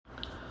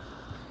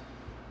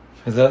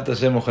Besat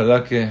Hashem,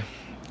 ojalá que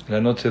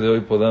la noche de hoy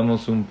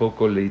podamos un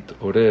poco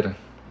orer,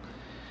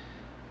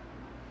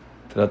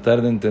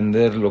 tratar de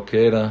entender lo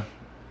que era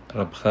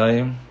Rab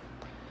Jaim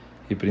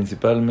y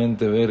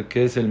principalmente ver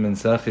qué es el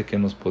mensaje que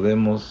nos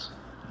podemos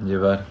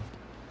llevar.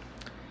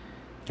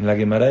 En la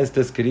Gemara está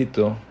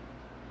escrito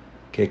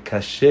que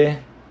Kashe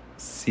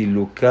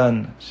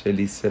Silukan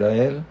Shel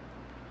Israel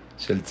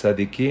Shel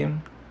Tzadikim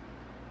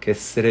que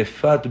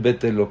Srefat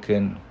Bet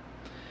Eloken.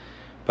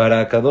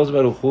 Para Akadosh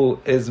Baruj Hu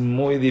es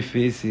muy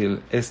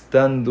difícil, es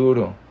tan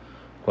duro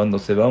cuando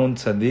se va un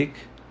tzadik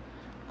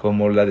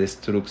como la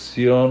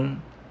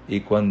destrucción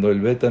y cuando el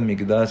Bet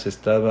HaMikdash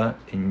estaba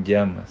en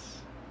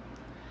llamas.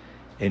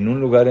 En un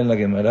lugar en la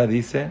Gemara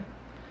dice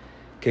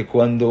que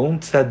cuando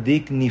un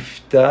tzadik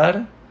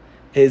niftar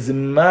es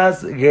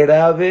más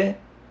grave,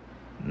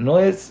 no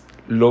es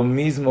lo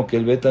mismo que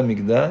el Bet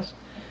HaMikdash,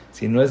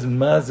 sino es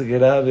más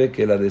grave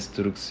que la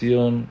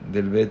destrucción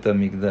del Bet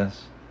HaMikdash.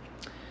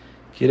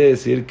 Quiere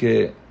decir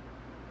que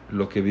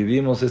lo que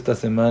vivimos esta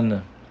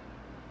semana,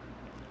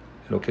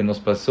 lo que nos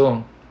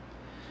pasó,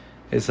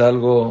 es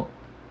algo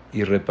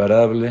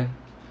irreparable,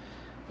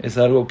 es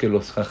algo que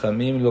los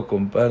Jajamim lo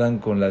comparan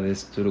con la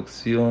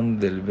destrucción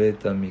del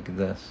Bet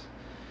HaMikdash.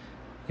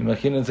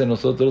 Imagínense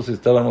nosotros si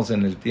estábamos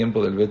en el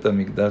tiempo del Bet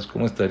HaMikdash,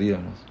 ¿cómo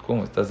estaríamos?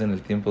 ¿Cómo estás en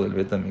el tiempo del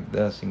Bet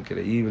HaMikdash?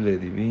 Increíble,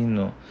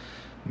 divino,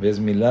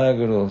 ves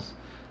milagros,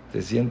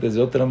 te sientes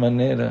de otra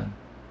manera.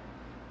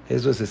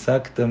 Eso es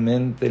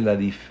exactamente la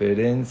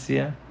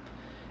diferencia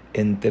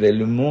entre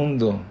el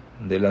mundo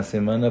de la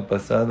semana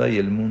pasada y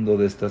el mundo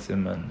de esta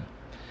semana.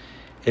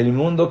 El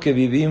mundo que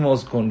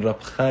vivimos con Rab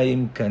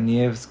Jaim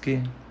Kanievsky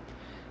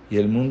y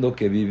el mundo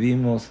que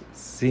vivimos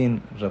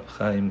sin Rab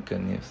Jaim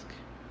Kanievsky.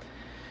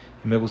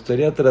 Y me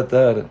gustaría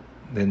tratar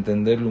de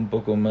entenderlo un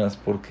poco más.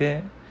 ¿Por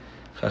qué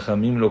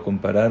Jajamim lo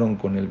compararon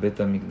con el Bet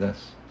HaMikdash?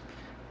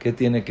 ¿Qué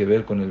tiene que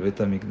ver con el Bet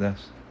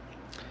HaMikdash?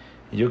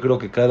 Y yo creo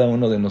que cada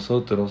uno de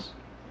nosotros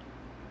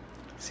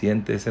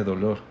siente ese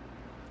dolor.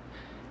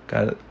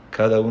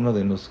 Cada uno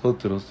de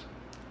nosotros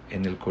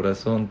en el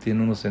corazón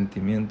tiene unos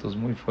sentimientos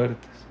muy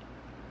fuertes.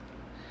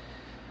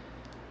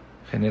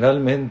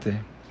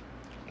 Generalmente,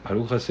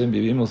 Baruch Hashem,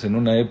 vivimos en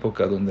una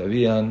época donde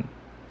habían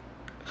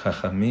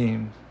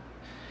Jajamim,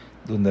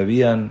 donde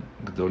habían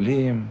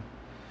Gdolim,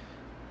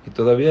 y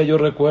todavía yo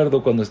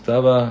recuerdo cuando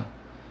estaba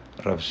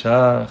Rav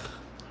Shach,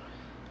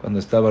 cuando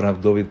estaba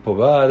Rav David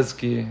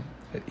Povarsky,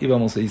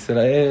 íbamos a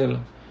Israel,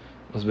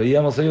 los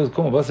veíamos ellos.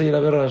 ¿Cómo vas a ir a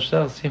ver a Rav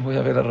Shach? Sí, voy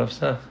a ver a Rav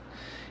Shach.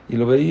 Y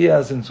lo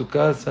veías en su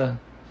casa.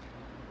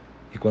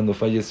 Y cuando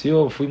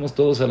falleció, fuimos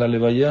todos a la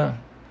levayá.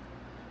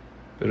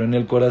 Pero en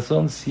el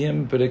corazón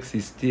siempre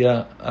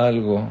existía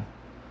algo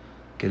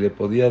que le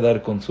podía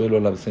dar consuelo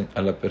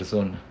a la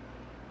persona.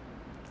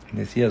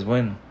 Decías,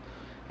 bueno,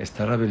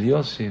 está Rab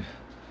Eliosif.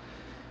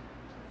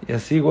 Y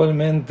así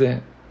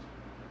igualmente,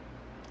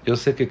 yo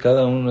sé que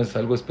cada uno es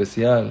algo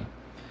especial.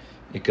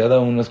 Y cada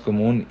uno es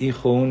como un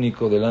hijo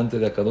único delante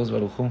de Akadosh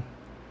Baruj Hu.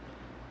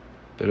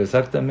 Pero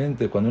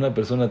exactamente, cuando una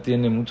persona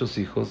tiene muchos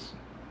hijos,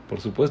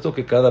 por supuesto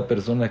que cada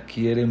persona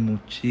quiere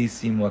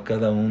muchísimo a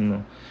cada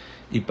uno.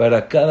 Y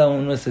para cada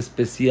uno es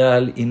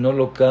especial y no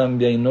lo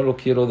cambia y no lo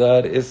quiero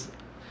dar. Es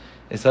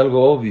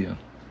algo obvio.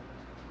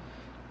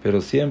 Pero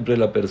siempre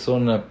la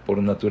persona, por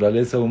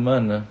naturaleza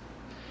humana,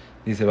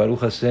 dice,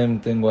 Baruch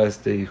Hashem, tengo a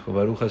este hijo.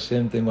 Baruch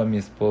Hashem, tengo a mi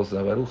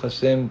esposa. Baruch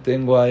Hashem,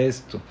 tengo a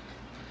esto.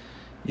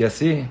 Y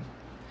así,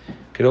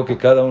 creo que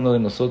cada uno de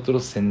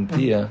nosotros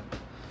sentía,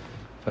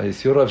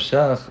 falleció Rav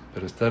Shach,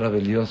 pero está Rab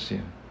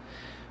Eliosif.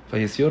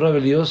 Falleció Rab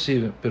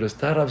Eliosif, pero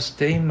está Rab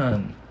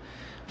Steinman.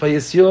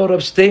 Falleció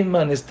Rab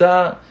Steinman,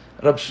 está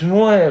Rab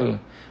Shmuel.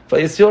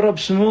 Falleció Rab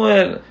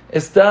Shmuel,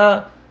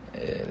 está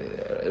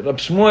Rab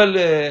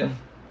Shmuel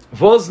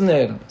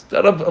Wosner.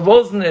 Está Rab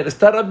Wosner,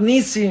 está Rab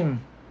Nissim.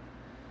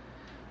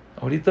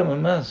 Ahorita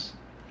mamás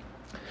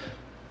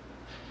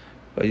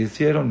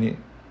fallecieron y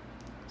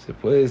se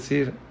puede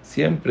decir,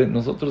 siempre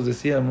nosotros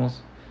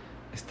decíamos,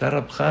 está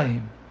Rab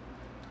Jaim.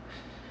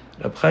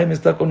 Rab Jaim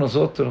está con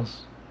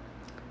nosotros.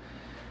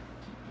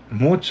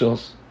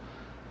 Muchos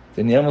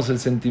teníamos el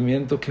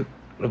sentimiento que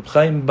Rab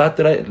Jaim va a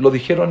traer, lo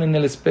dijeron en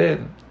el Hesped,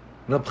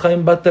 Rab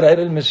Jaim va a traer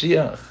el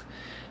Mesías.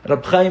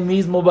 Rab Jaim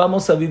mismo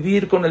vamos a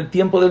vivir con el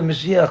tiempo del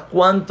Mesías.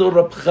 ¿Cuánto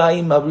Rab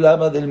Jaim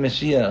hablaba del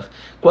Mesías?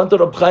 ¿Cuánto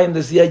Rab Jaim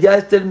decía, ya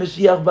está el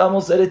Mesías,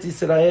 vamos a Eretz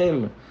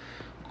Israel?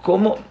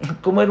 ¿Cómo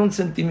era un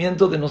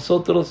sentimiento de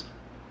nosotros?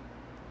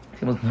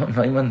 Dijimos, no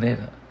hay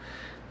manera.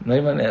 No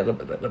hay manera.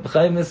 Rab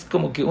Jaim es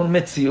como que un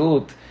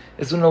metziut,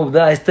 es una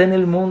udá, está en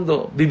el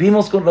mundo.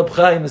 Vivimos con Rab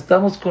Jaim,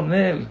 estamos con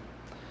él.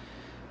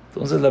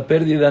 Entonces la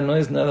pérdida no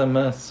es nada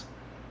más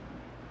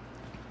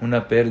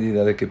una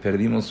pérdida de que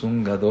perdimos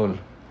un gadol,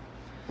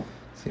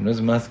 sino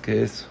es más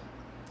que eso.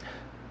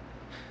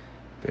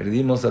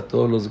 Perdimos a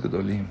todos los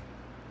gdolim.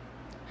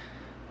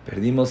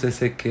 Perdimos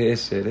ese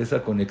kesher,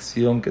 esa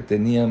conexión que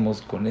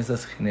teníamos con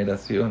esas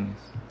generaciones,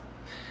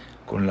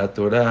 con la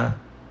Torá,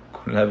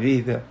 con la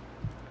vida,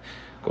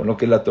 con lo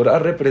que la Torá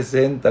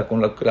representa,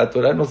 con lo que la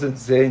Torá nos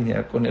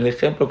enseña, con el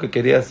ejemplo que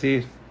quería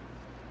decir.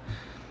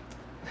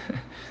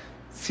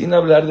 sin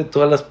hablar de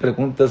todas las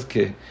preguntas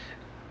que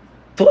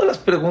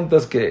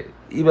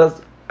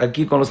ibas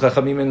aquí con los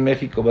Jajamim en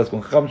México, vas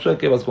con Jajam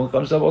Shueke, vas con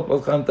Jajam Shabbat,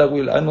 vas con Jajam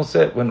Tawil, no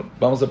sé, bueno,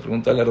 vamos a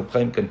preguntarle a Rab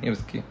Jaim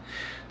Kanievsky.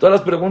 Todas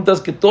las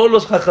preguntas que todos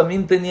los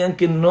Jajamim tenían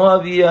que no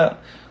había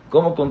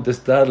cómo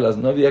contestarlas,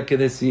 no había qué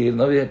decir,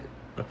 no había...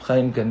 Rab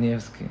Jaim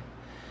Kanievsky.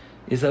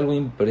 Es algo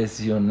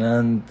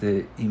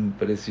impresionante,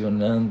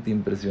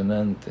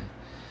 impresionante.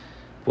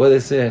 Puede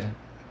ser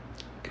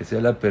que sea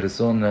la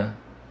persona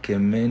que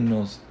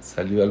menos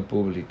salió al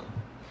público,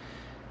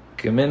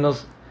 que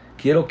menos...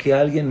 Quiero que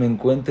alguien me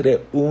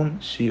encuentre un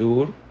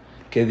shiur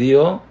que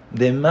dio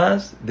de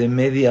más de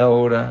media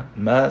hora,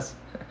 más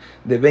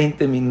de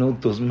 20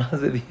 minutos, más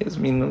de 10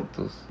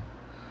 minutos.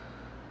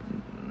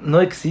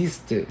 No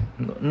existe,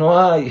 no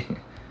hay.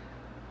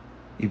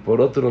 Y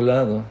por otro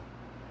lado,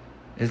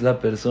 es la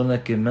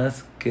persona que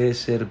más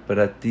kesher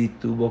para ti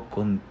tuvo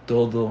con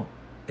todo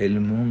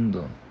el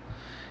mundo.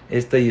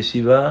 Esta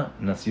yeshiva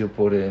nació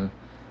por él.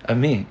 A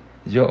mí,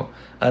 yo,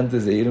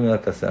 antes de irme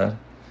a casar,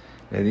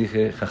 le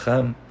dije,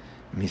 Jajam,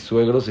 mi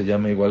suegro se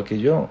llama igual que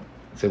yo,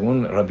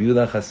 según Rabbi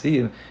Yehuda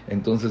Hasid,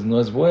 entonces no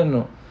es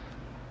bueno.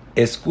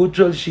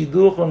 ¿Escucho el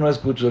shidduch o no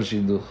escucho el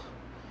shidduch?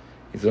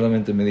 Y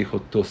solamente me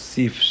dijo,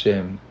 Tosif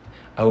Shem,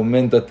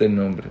 auméntate el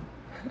nombre.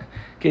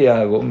 ¿Qué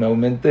hago? Me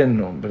aumenté el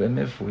nombre,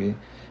 me fui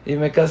y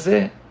me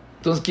casé.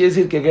 Entonces quiere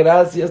decir que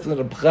gracias a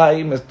Rab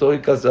Jaim estoy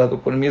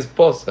casado con mi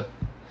esposa.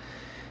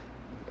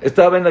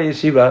 Estaba en la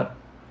yeshiva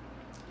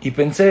y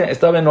pensé,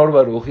 estaba en Or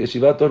Baruch,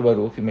 Yeshivat Or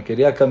Baruch, y me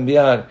quería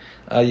cambiar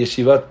a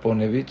Yeshivat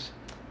Ponevich.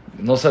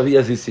 No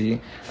sabía si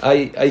sí.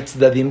 Hay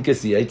tzdadim que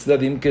sí, hay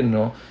tzdadim que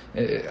no.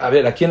 A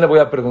ver, ¿a quién le voy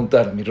a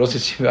preguntar? A mi Rosh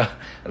Yeshiva.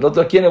 Al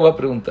otro, ¿a quién le voy a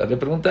preguntar? Le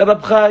pregunté a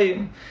Rab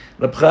Jaim.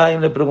 Rab Jaim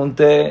le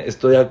pregunté,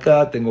 estoy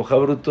acá, tengo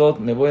Jabrutot,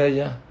 me voy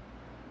allá.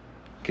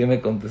 ¿Qué me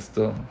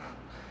contestó?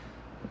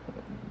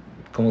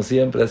 Como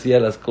siempre, hacía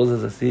las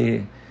cosas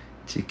así,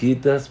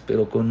 chiquitas,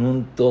 pero con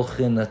un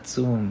tojen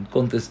atzum.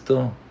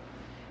 Contestó,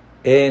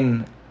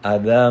 En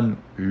Adam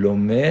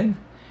Lomed,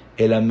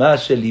 el amah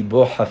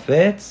shelibo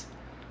hafetz,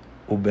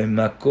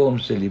 ubemakom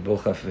shelibo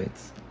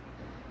hafetz.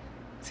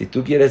 Si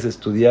tú quieres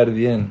estudiar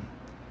bien,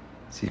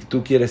 si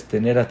tú quieres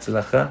tener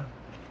atzlajá,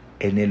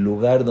 en el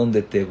lugar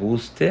donde te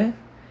guste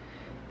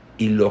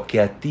y lo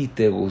que a ti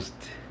te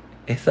guste.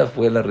 Esa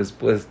fue la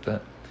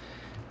respuesta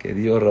que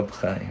dio Rab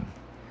Jaim.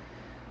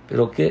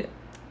 Pero que,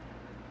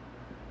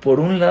 por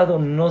un lado,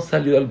 no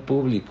salió al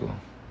público,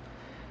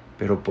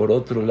 pero por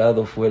otro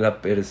lado fue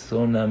la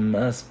persona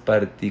más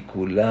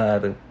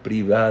particular,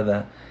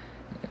 privada.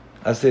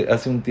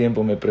 Hace un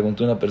tiempo me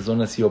preguntó una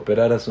persona si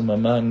operar a su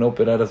mamá, no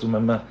operar a su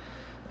mamá.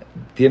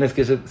 Tienes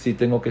que ser, sí,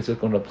 tengo que ser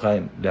con Rab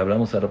Jaim. Le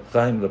hablamos a Rab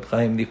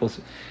Jaim dijo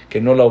que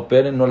no la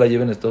operen, no la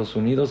lleven a Estados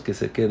Unidos, que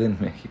se quede en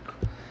México.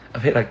 A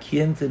ver, ¿a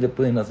quién se le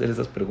pueden hacer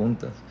esas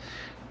preguntas?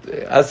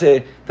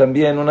 Hace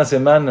también unas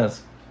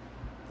semanas,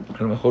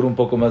 a lo mejor un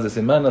poco más de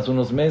semanas,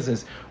 unos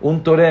meses,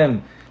 un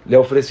torem, le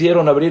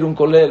ofrecieron abrir un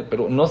kolel,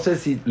 pero no sé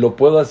si lo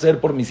puedo hacer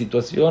por mi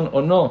situación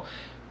o no.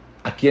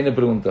 ¿A quién le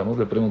preguntamos?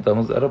 Le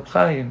preguntamos a Rab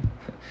Jaim.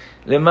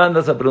 Le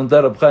mandas a preguntar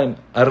a Rab Jaim,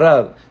 a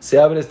Rab, ¿se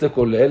abre este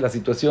kolel? La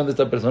situación de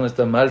esta persona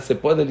está mal, ¿se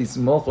puede el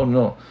ismoj o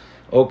no?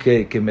 Ok,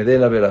 que me dé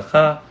la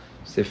verajá,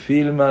 se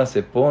filma,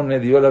 se pone,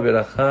 dio la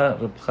verajá,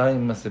 Rab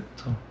Jaim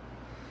aceptó.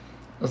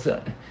 O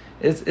sea,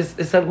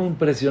 es algo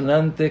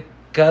impresionante.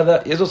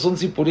 Esos son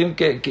sipurim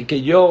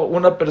que yo,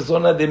 una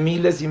persona de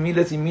miles y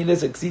miles y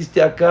miles,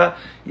 existe acá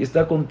y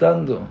está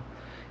contando.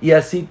 Y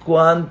así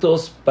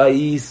cuántos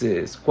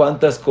países,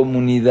 cuántas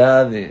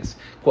comunidades,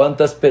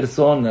 cuántas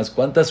personas,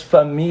 cuántas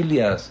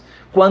familias,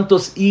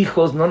 cuántos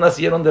hijos no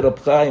nacieron de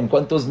Rab Jaim,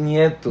 cuántos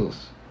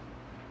nietos.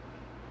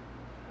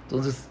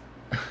 Entonces,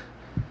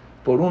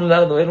 por un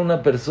lado era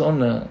una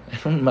persona,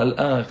 era un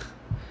malach,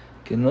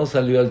 que no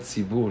salió al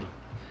tzibur,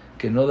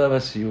 que no daba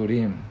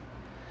shiurim.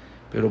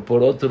 Pero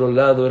por otro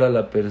lado era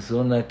la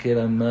persona que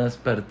era más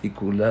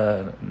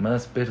particular,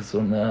 más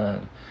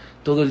personal.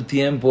 Todo el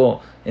tiempo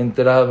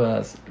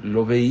entrabas,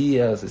 lo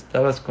veías,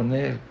 estabas con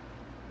él.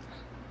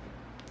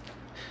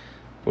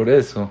 Por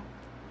eso,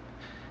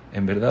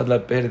 en verdad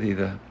la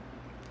pérdida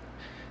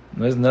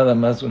no es nada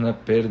más una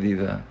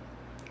pérdida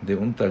de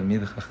un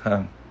Talmid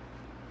Jajam.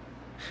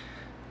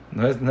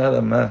 No es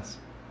nada más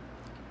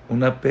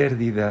una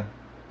pérdida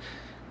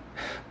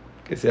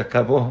que se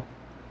acabó.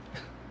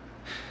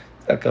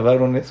 Se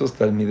acabaron esos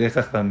Talmidei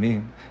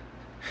Jajamim.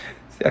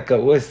 Se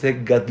acabó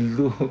ese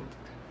Gadlut.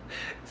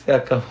 Se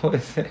acabó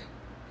ese...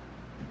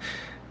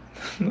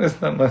 No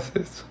es nada más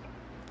eso,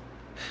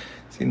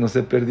 sino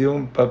se perdió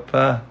un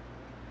papá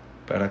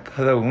para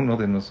cada uno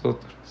de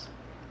nosotros.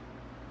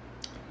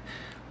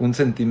 Un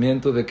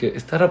sentimiento de que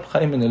está Rab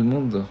Jaim en el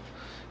mundo.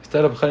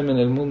 Está Rab Jaim en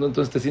el mundo,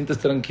 entonces te sientes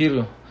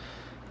tranquilo.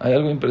 Hay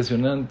algo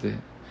impresionante.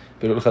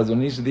 Pero el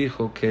Hazon Ish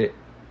dijo que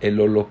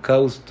el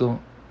holocausto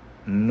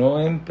no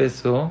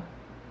empezó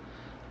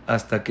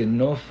hasta que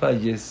no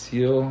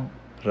falleció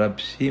Rab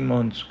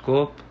Shimon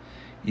Shkop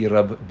y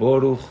Rab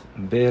Boruch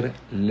Ber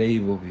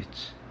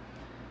Leibovich.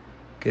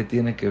 ¿Qué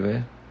tiene que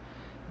ver?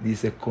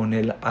 Dice, con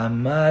el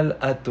amal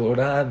a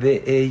Torah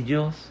de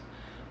ellos,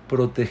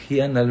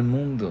 protegían al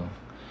mundo.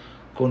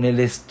 Con el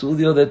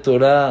estudio de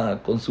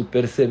Torah, con su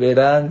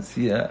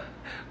perseverancia,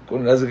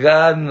 con las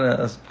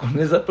ganas, con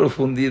esa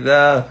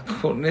profundidad,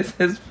 con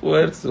ese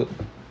esfuerzo,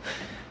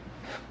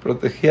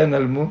 protegían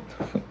al mundo.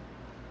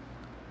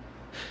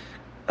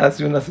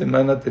 Hace una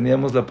semana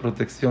teníamos la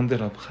protección de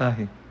Rab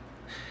Jaim.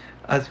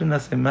 Hace una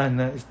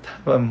semana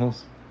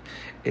estábamos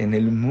en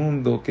el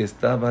mundo que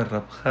estaba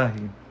Rab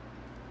Jaim.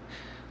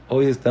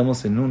 Hoy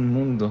estamos en un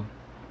mundo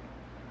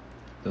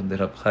donde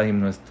Rab Jaim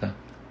no está.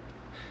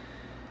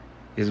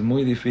 Es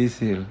muy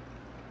difícil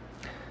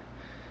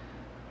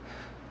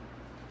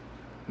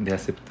de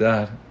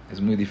aceptar,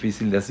 es muy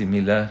difícil de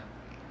asimilar,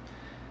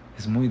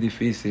 es muy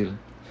difícil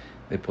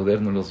de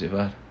podernos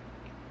llevar.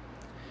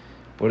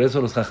 Por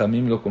eso los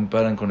Jajamim lo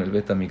comparan con el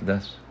Bet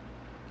HaMikdash.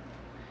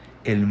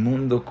 El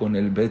mundo con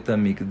el Bet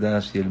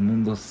HaMikdash y el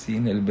mundo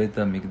sin el Bet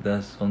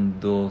HaMikdash son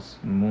dos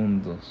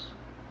mundos.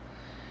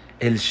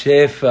 El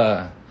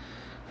Shefa,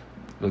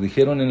 lo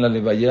dijeron en la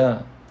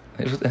Levaya,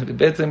 es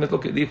lo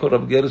que dijo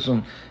Rav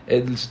Gershon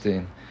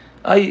Edelstein.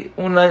 Hay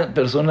una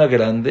persona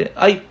grande,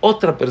 hay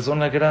otra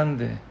persona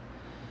grande.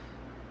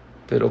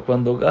 Pero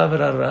cuando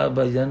Gabra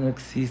Rabba ya no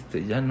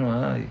existe, ya no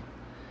hay.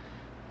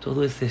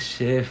 Todo ese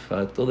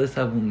shefa, toda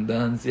esa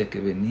abundancia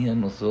que venía a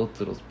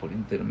nosotros por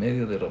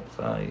intermedio de Rab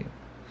Jaim,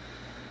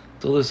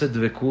 todo ese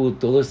Zzvkl,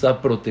 toda esa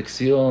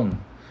protección,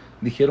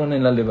 dijeron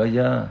en la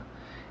Levaya,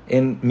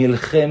 en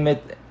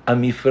Milchemet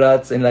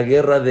Amifratz, en la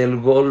guerra del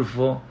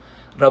Golfo,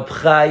 Rab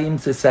Jaim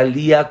se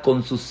salía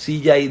con su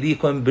silla y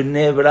dijo, en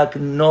Bnei Brak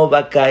no va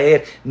a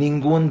caer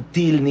ningún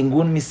til,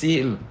 ningún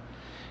misil.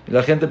 Y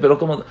la gente,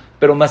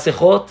 pero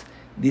masejot,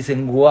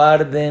 dicen,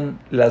 guarden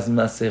las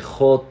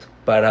masejot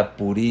para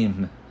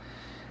Purim.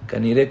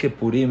 Kanievsky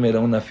Purim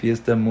era una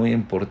fiesta muy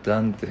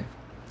importante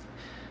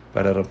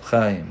para Rab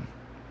Jaim.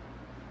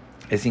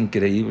 Es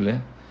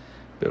increíble,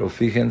 pero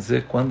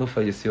fíjense, ¿cuándo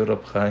falleció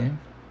Rab Jaim?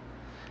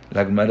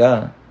 La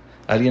Gemara,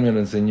 alguien me lo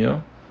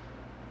enseñó,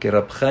 que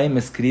Rab Jaim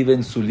escribe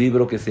en su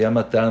libro que se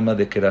llama Ta'ama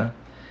Dekra,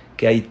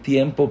 que hay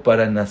tiempo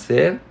para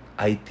nacer,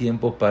 hay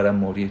tiempo para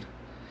morir.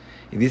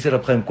 Y dice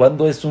Rab Jaim,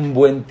 ¿cuándo es un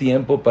buen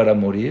tiempo para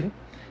morir?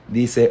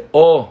 Dice,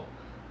 o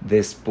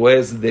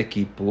después de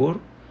Kippur,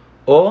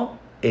 o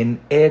en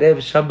Erev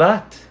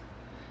Shabbat.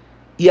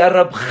 Y a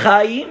Rab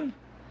Jaim,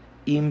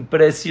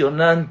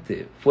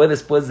 impresionante, fue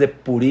después de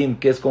Purim,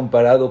 que es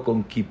comparado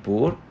con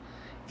Kippur,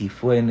 y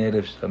fue en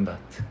Erev Shabbat.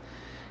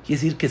 Quiere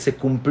decir que se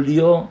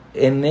cumplió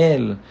en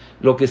él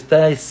lo que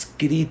está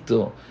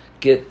escrito,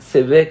 que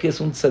se ve que es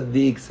un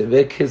tzaddik, se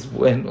ve que es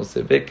bueno,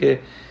 se ve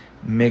que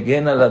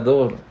Megen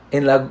Alador.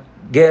 En la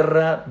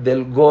guerra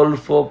del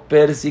Golfo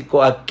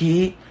Pérsico,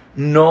 aquí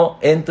no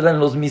entran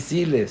los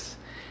misiles.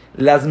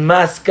 Las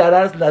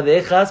máscaras las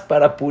dejas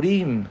para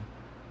Purim.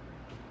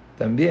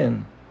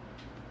 También,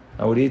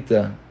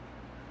 ahorita,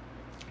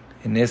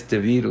 en este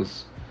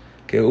virus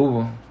que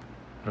hubo,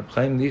 Rab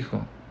Jaim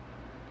dijo,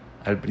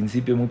 al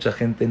principio mucha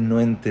gente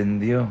no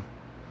entendió.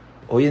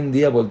 Hoy en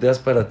día volteas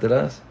para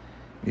atrás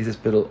y dices,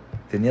 pero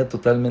tenía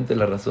totalmente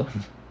la razón.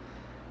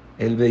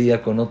 Él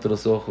veía con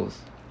otros ojos.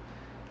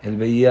 Él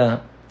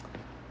veía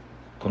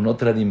con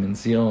otra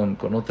dimensión,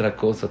 con otra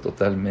cosa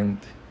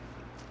totalmente.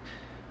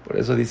 Por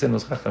eso dicen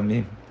los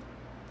Jajamim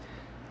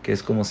que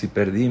es como si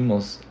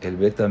perdimos el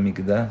Bet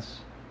HaMikdash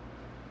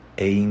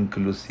e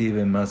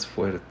inclusive más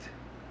fuerte.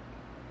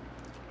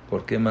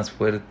 ¿Por qué más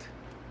fuerte?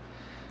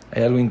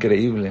 Hay algo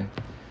increíble.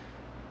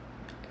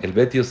 El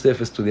Bet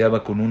Yosef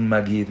estudiaba con un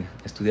Magid,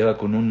 estudiaba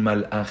con un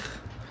Malach.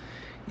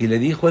 Y le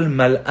dijo el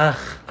Malach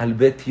al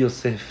Bet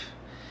Yosef,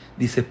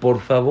 dice, por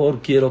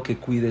favor, quiero que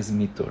cuides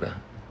mi Torah.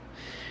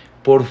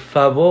 Por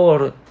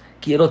favor,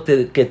 quiero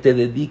que te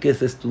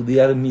dediques a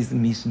estudiar mis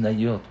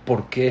Mishnayot.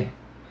 ¿Por qué?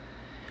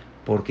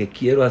 Porque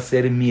quiero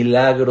hacer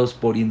milagros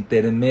por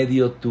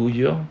intermedio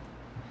tuyo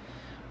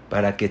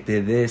para que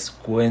te des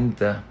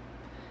cuenta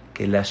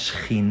que la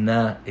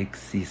Shejina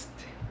existe.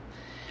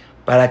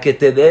 Para que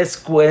te des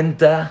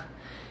cuenta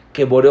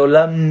que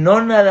Boreolam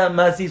no nada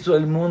más hizo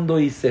el mundo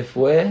y se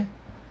fue,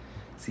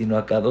 sino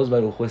Akadosh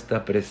Baruj Hu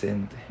está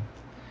presente.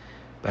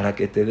 Para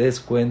que te des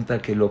cuenta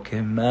que lo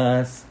que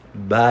más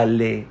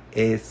vale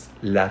es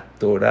la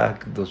Torah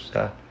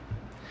Kdoshá.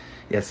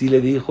 Y así le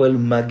dijo el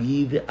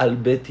Magid al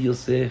Bet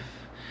Yosef,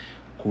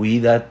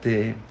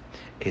 cuídate,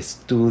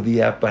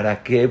 estudia,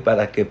 ¿para qué?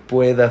 Para que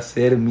pueda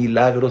hacer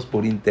milagros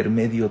por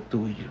intermedio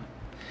tuyo.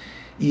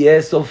 Y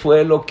eso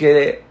fue lo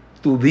que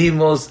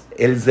tuvimos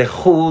el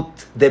zehut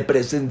de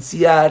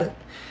presenciar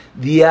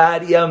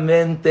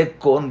diariamente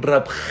con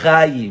Rab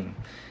Jaim.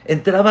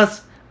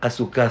 Entrabas a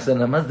su casa,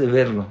 nada más de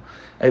verlo.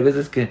 Hay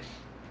veces que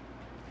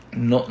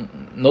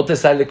no te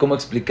sale cómo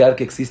explicar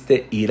que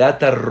existe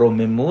irata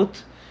romemut,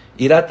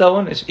 irata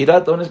onesh.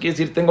 Irata onesh quiere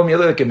decir, tengo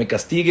miedo de que me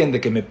castiguen,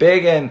 de que me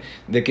peguen,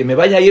 de que me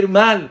vaya a ir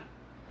mal.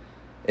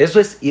 Eso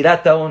es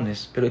irata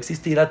onesh, pero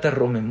existe irata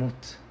romemut,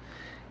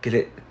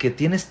 que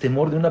tienes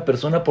temor de una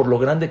persona por lo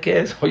grande que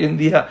es. Hoy en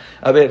día,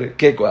 a ver,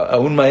 ¿qué? A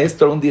un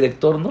maestro, a un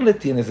director, no le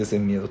tienes ese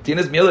miedo.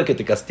 Tienes miedo de que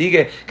te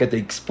castigue, que te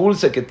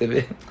expulse, que te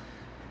ve.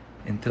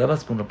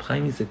 Entrabas con Rab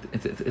Jaim y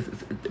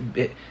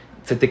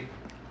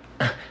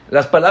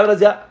las palabras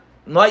ya,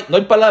 no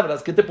hay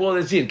palabras. ¿Qué te puedo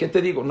decir? ¿Qué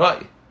te digo? No hay.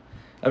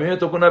 A mí me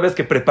tocó una vez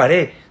que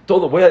preparé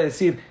todo, voy a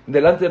decir,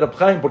 delante de Rab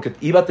Jaim, porque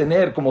iba a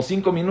tener como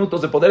 5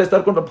 minutos de poder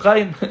estar con Rab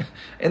Jaim.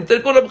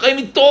 Entré con Rab Jaim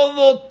y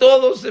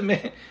todo se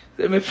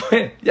me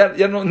fue.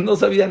 Ya no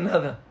sabía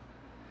nada.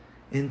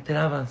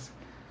 Entrabas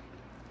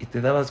y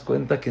te dabas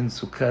cuenta que en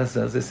su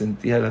casa se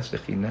sentía la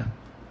Shejina.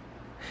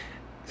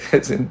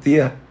 Se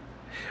sentía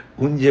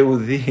un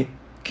Yehudí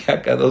que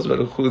Akadosh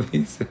Baruj Hu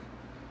dice,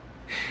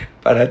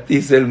 para ti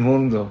es el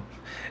mundo.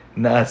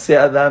 Nace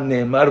Adam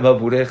Neemar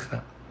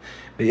Babureja.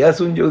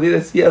 Veías un Yehudí y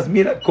decías,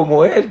 mira,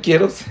 como él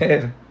quiero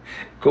ser.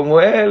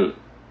 Como él.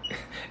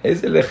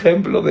 Es el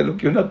ejemplo de lo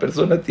que una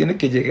persona tiene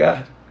que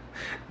llegar.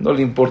 No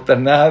le importa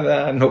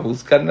nada, no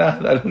busca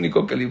nada. Lo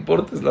único que le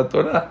importa es la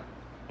Torah.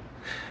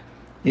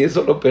 Y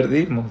eso lo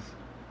perdimos.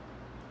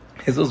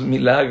 Esos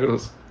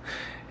milagros.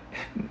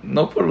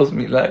 No por los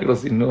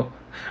milagros, sino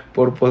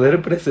por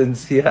poder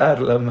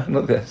presenciar la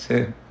mano de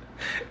Hashem.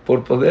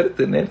 Por poder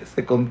tener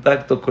ese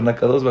contacto con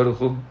Akadosh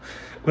Baruj Hu.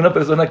 Una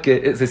persona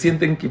que se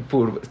siente en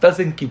Kippur,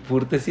 estás en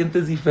Kippur, te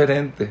sientes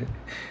diferente,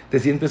 te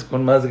sientes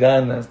con más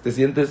ganas, te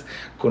sientes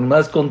con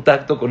más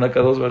contacto con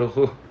Akadosh Baruj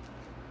Hu.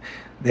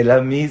 De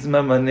la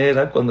misma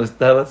manera, cuando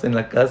estabas en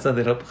la casa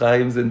de Rab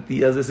Jaim,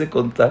 sentías ese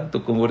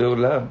contacto con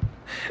Boreolam.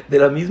 De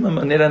la misma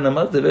manera, nada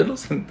más de verlo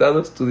sentado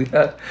a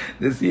estudiar,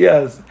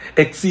 decías,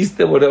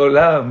 existe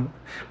Boreolam.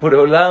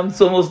 Boreolam,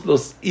 somos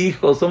los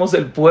hijos, somos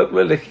el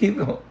pueblo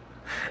elegido.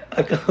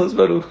 Akadosh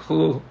Baruj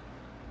Hu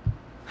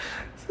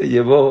se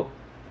llevó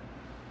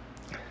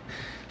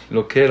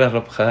lo que era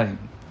Rab Jaim.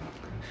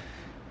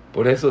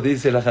 Por eso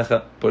dicen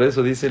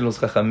los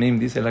Jajamim,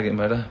 dice la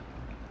Gemara,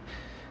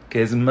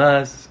 que es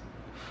más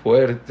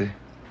fuerte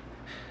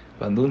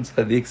cuando un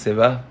tzadik se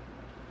va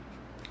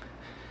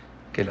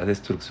que la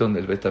destrucción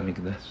del Bet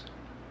HaMikdash.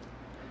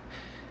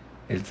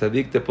 El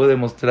tzadik te puede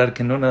mostrar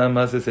que no nada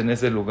más es en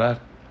ese lugar,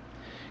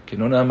 que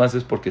no nada más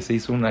es porque se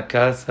hizo una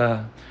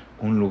casa,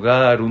 un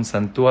lugar, un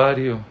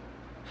santuario,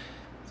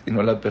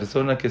 sino la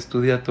persona que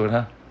estudia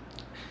Torah,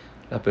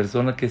 la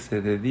persona que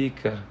se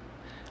dedica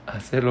a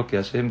hacer lo que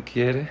Hashem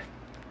quiere,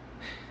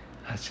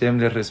 Hashem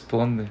le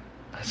responde,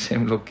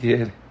 Hashem lo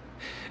quiere.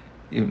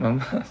 Y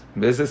mamás,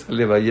 veces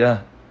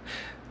Alevayá,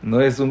 no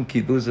es un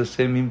Kiddush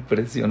Hashem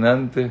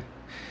impresionante,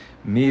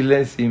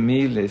 miles y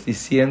miles y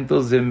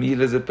cientos de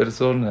miles de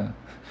personas,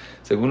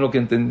 según lo que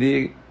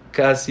entendí,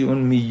 casi 1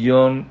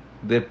 millón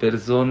de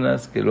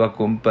personas que lo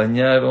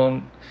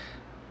acompañaron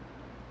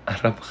a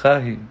Rab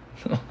Jaim.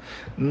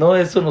 No,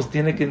 eso nos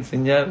tiene que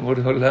enseñar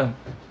Boreolam.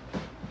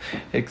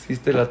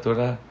 Existe la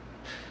Torah.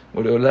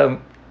 Boreolam,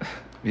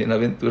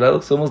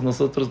 bienaventurados somos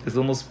nosotros que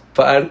somos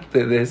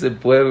parte de ese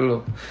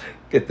pueblo,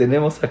 que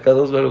tenemos a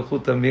Akadosh Baruj Hu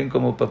también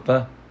como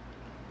papá.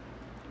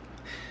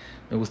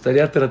 Me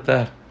gustaría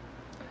tratar.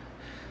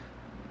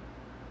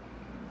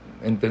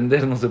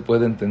 Entender no se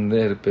puede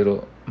entender,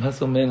 pero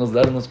más o menos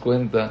darnos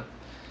cuenta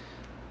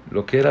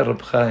lo que era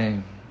Rab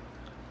Jaim,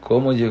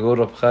 cómo llegó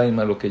Rab Jaim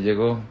a lo que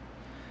llegó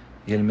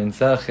y el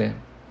mensaje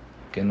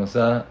que nos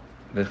ha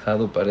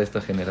dejado para esta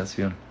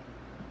generación.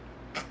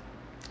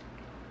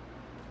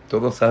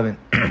 Todos saben,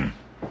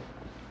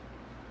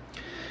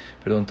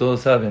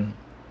 todos saben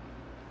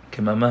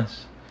que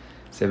mamás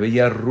se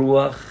veía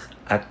Ruach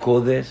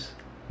HaKodesh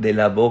de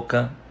la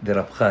boca de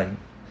Rab Jaim.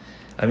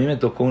 A mí me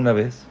tocó una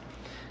vez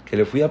que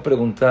le fui a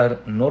preguntar,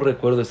 no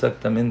recuerdo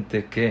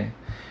exactamente qué,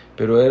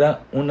 pero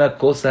era una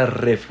cosa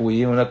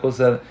refuí, una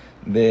cosa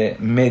de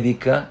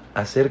médica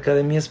acerca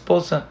de mi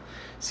esposa.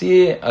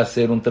 Sí,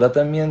 hacer un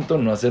tratamiento,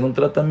 no hacer un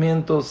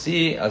tratamiento,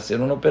 sí,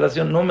 hacer una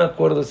operación, no me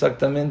acuerdo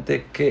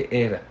exactamente qué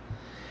era.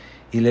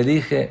 Y le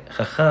dije,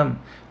 Jajam,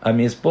 a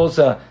mi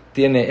esposa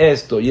tiene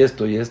esto y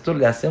esto y esto,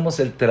 ¿le hacemos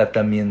el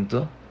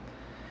tratamiento?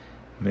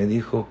 Me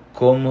dijo,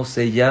 ¿cómo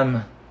se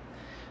llama?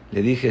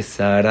 Le dije,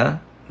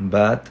 Sara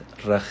Bat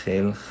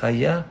Rachel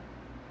Hayá.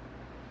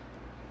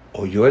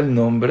 ¿Oyó el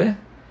nombre?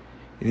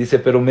 Y dice,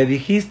 pero me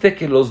dijiste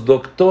que los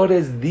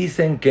doctores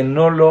dicen que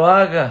no lo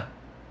haga.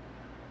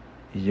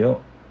 Y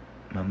yo,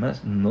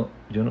 mamás, no,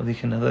 yo no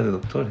dije nada de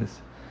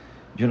doctores.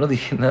 Yo no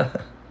dije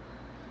nada.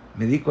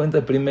 Me di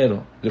cuenta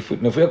primero.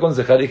 Me fui a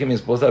aconsejar y dije a mi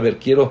esposa, a ver,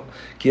 quiero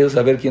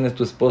saber quién es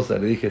tu esposa.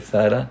 Le dije,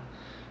 Sara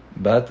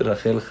Bat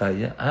Rachel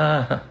Hayá.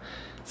 Ah,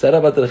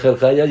 Sara Bat Rachel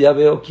Hayá, ya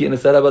veo quién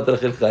es Sara Bat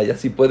Rachel Hayá.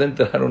 Si puede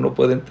entrar o no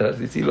puede entrar,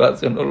 si sí lo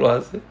hace o no lo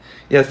hace.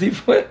 Y así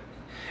fue.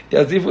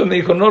 Me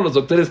dijo, no, los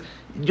doctores...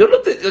 Yo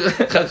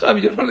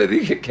no le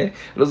dije que...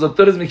 Los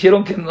doctores me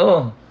dijeron que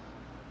no.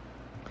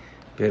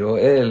 Pero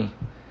él,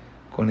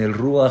 con el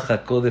Ruach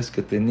HaKodesh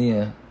que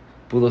tenía,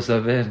 pudo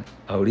saber,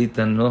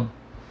 ahorita no.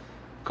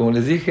 Como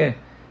les dije,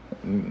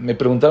 me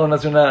preguntaron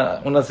hace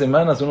unas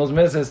semanas, unos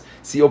meses,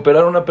 si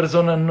operar a una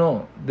persona,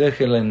 no,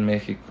 déjela en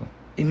México.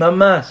 Y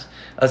mamás,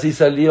 así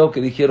salió,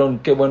 que dijeron,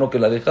 qué bueno que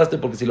la dejaste,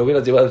 porque si lo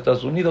hubieras llevado a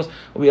Estados Unidos,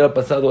 hubiera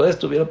pasado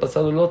esto, hubiera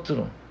pasado el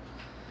otro.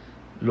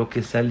 Lo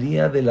que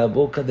salía de la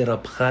boca de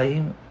Rab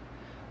Jaim,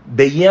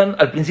 veían,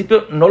 al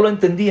principio no lo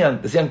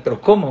entendían, decían,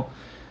 pero ¿cómo?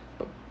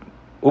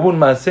 Hubo un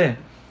mensaje,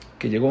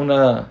 que llegó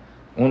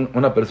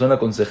una persona a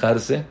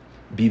aconsejarse,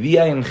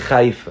 vivía en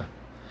Haifa,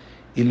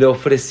 y le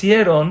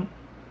ofrecieron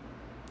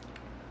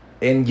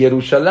en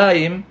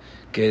Jerusalén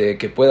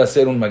que pueda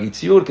ser un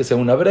magitziur, que sea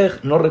un abrej,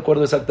 no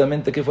recuerdo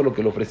exactamente qué fue lo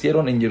que le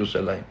ofrecieron en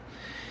Jerusalén.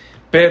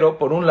 Pero,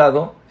 por un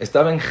lado,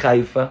 estaba en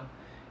Haifa,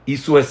 y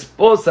su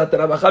esposa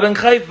trabajaba en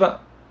Haifa,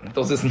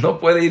 entonces no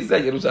puede irse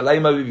a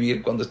Jerusalén a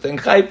vivir cuando está en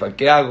Haifa.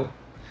 ¿Qué hago?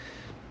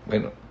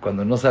 Bueno,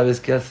 cuando no sabes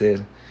qué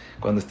hacer,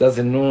 cuando estás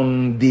en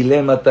un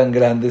dilema tan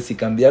grande, si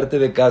cambiarte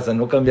de casa,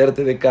 no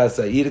cambiarte de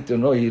casa, irte o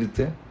no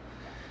irte,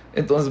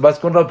 entonces vas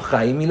con Rab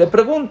Jaim y le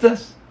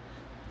preguntas.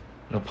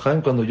 Rab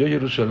Jaim, cuando yo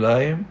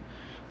Jerusalén,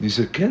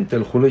 dice, ¿qué? ¿Te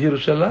el juro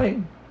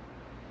Jerusalén?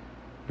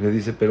 Le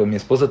dice, pero mi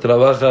esposa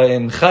trabaja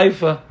en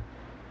Haifa.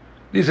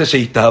 Dice,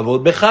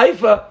 Sheitabot be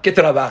Haifa, que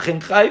trabaja en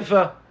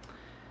Haifa.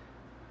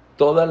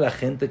 Toda la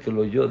gente que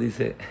lo oyó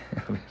dice,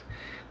 a ver,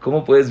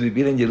 ¿cómo puedes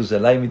vivir en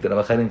Jerusalén y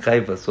trabajar en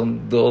Haifa?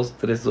 Son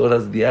 2-3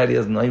 horas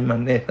diarias, no hay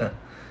manera.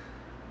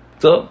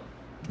 Entonces,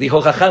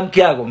 dijo Jajam,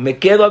 ¿qué hago? ¿Me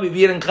quedo a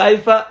vivir en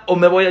Haifa o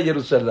me voy a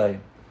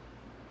Jerusalén?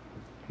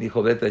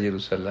 Dijo, vete a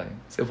Jerusalén.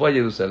 Se fue a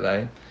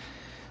Jerusalén.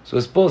 Su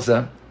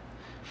esposa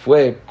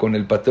fue con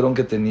el patrón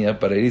que tenía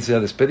para irse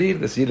a despedir,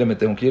 decirle, me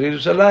tengo que ir a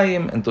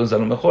Jerusalén, entonces a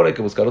lo mejor hay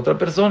que buscar otra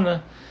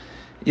persona.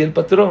 Y el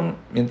patrón,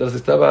 mientras le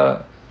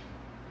estaba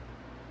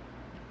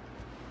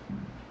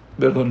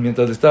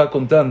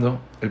contando,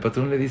 el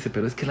patrón le dice,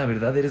 pero es que la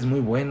verdad eres muy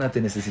buena, te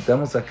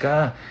necesitamos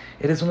acá,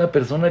 eres una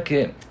persona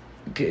que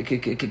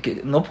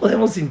no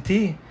podemos sin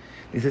ti.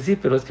 Dice, sí,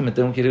 pero es que me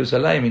tengo que ir a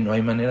Jerusalén y no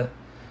hay manera.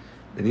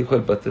 Le dijo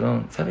el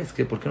patrón, ¿sabes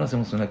qué? ¿Por qué no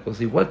hacemos una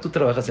cosa? Igual tú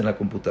trabajas en la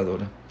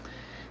computadora,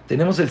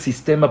 tenemos el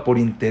sistema por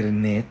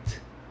internet,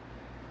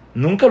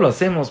 nunca lo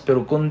hacemos,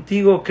 pero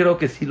contigo creo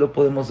que sí lo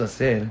podemos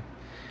hacer.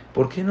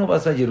 ¿Por qué no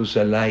vas a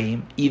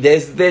Jerusalén y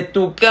desde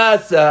tu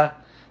casa,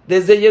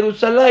 desde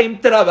Jerusalén,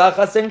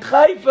 trabajas en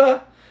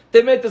Haifa?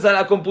 Te metes a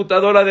la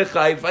computadora de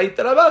Haifa y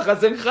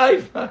trabajas en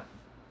Haifa.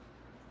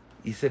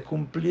 Y se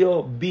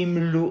cumplió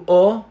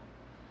Bimlu'o,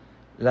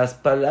 las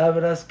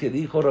palabras que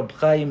dijo Rab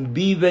Jaim,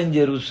 vive en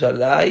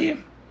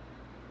Jerusalén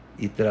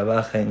y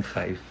trabaja en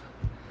Haifa.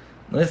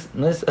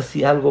 No es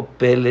así algo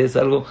pele, es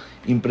algo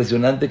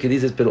impresionante que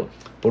dices, pero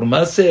por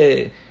más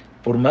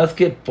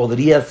que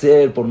podría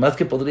ser,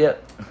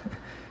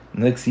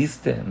 no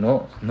existe,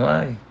 no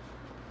hay.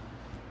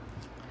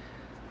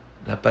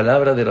 La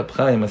palabra de Rab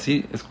Jaim,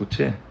 así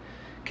escuché,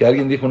 que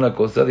alguien dijo una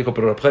cosa, dijo,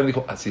 pero Rab Jaim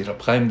dijo, así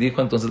Rab Jaim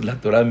dijo, entonces la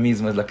Torah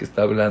misma es la que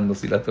está hablando.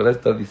 Si la Torah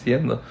está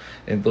diciendo,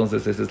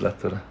 entonces esa es la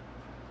Torah.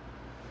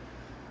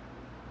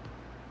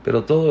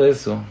 Pero todo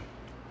eso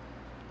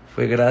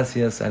fue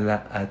gracias a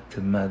la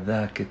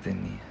atmadá que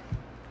tenía.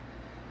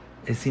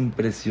 Es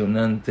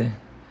impresionante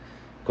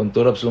con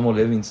Torah Shlomo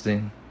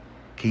Levinstein,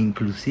 que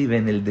inclusive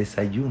en el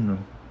desayuno,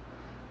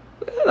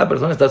 la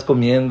persona estás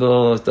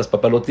comiendo, estás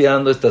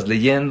papaloteando, estás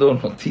leyendo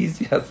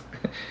noticias,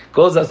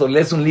 cosas, o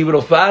lees un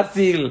libro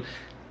fácil.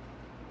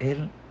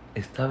 Él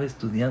estaba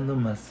estudiando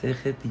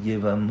Masejet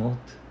Yevamot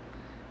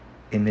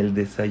en el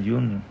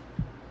desayuno.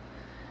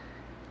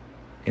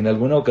 En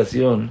alguna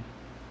ocasión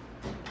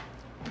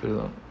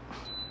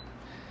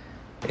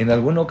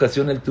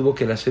él tuvo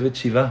que la Shevet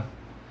Shiva.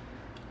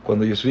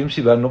 Cuando Yoshvim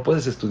Shiva no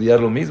puedes estudiar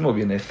lo mismo,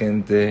 viene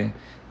gente,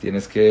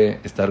 tienes que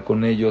estar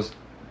con ellos.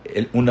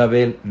 Un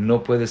Abel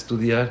no puede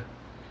estudiar.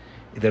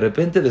 Y de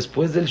repente,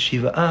 después del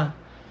Shiva,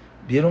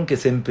 vieron que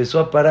se empezó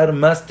a parar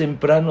más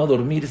temprano, a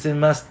dormirse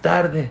más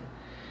tarde.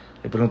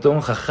 Le preguntó a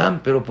un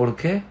Jajam, ¿pero por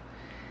qué?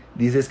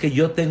 Dice, es que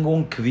yo tengo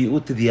un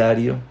kviut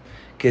diario,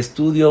 que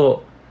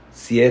estudio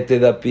 7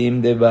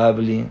 dapim de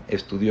Babli,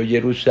 estudio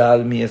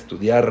Yerushalmi,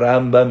 estudia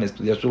Rambam,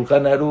 estudia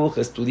Shulchan Aruch,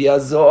 estudia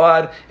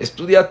Zohar,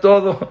 estudia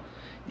todo.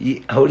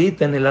 Y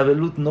ahorita en el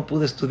Abelut no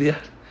pude estudiar.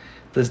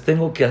 Entonces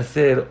tengo que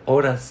hacer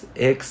horas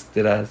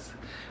extras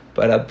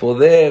para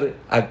poder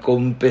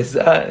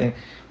compensar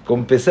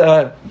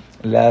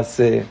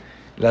las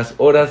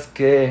horas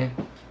que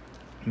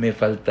me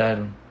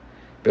faltaron.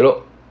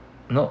 Pero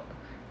no,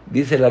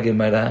 dice la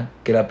Gemara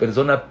que la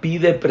persona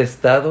pide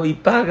prestado y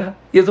paga.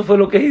 Y eso fue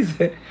lo que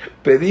hice.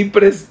 Pedí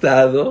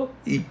prestado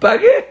y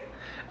pagué.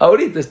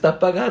 Ahorita está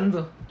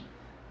pagando.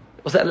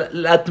 O sea,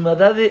 la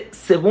atmadá de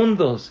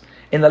segundos.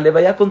 En la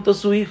Levaya contó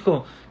su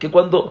hijo que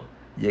cuando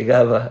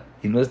llegaba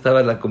y no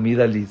estaba la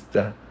comida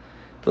lista,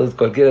 entonces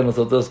cualquiera de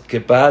nosotros,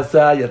 ¿qué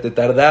pasa? Ya te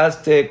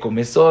tardaste,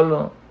 come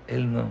solo.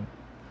 Él no.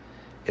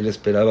 Él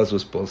esperaba a su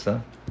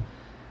esposa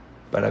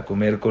para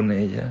comer con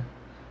ella,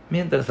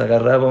 mientras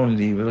agarraba un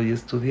libro y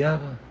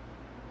estudiaba.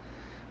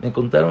 Me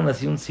contaron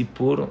así un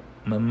sipur,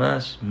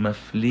 mamash,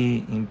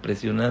 mafli,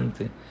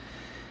 impresionante.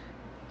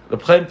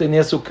 Rab Jaim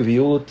tenía su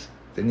kviut,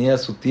 tenía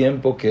su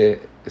tiempo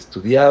que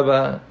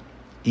estudiaba,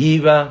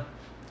 iba.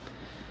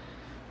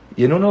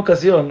 Y en una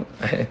ocasión,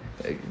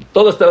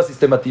 todo estaba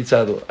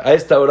sistematizado. A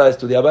esta hora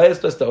estudiaba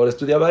esto, a esta hora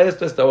estudiaba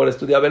esto, a esta hora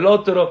estudiaba el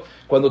otro.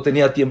 Cuando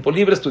tenía tiempo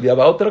libre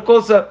estudiaba otra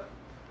cosa.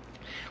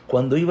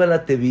 Cuando iba a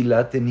la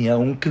tevilá tenía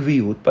un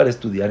kviut para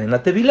estudiar en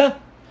la tevilá.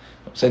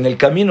 O sea, en el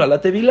camino a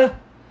la tevilá.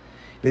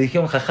 Le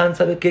dijeron, jaján,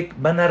 ¿sabe qué?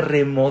 Van a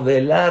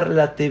remodelar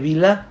la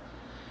tevilá.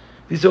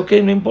 Dice, ok,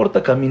 no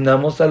importa,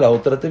 caminamos a la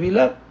otra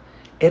tevilá.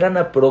 Eran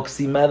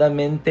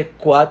aproximadamente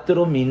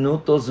 4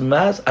 minutos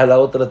más a la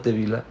otra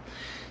tevilá.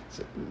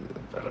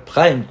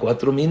 Jaim,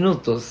 4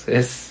 minutos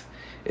es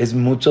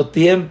mucho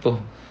tiempo.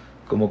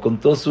 Como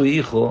contó su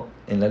hijo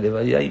en la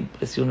levaya,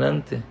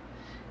 impresionante,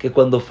 que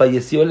cuando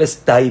falleció el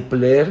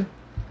Stapler,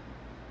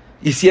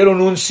 hicieron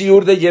un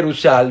shiur de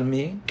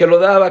Yerushalmi, que lo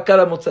daba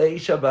cada Motzai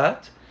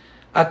Shabbat,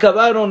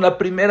 acabaron la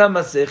primera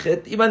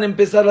masejet, iban a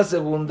empezar la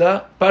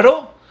segunda,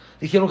 paró.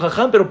 Dijeron,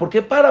 jajam, ¿pero por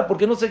qué para? ¿Por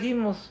qué no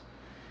seguimos?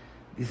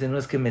 Dice, no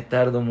es que me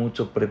tardo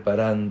mucho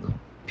preparando,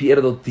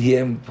 pierdo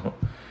tiempo.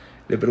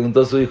 Le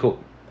preguntó a su hijo,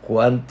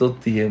 ¿cuánto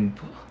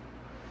tiempo?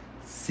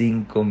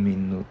 5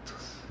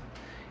 minutos.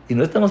 Y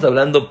no estamos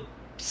hablando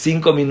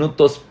 5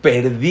 minutos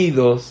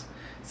perdidos,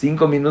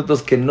 5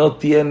 minutos que no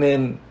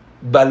tienen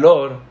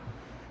valor,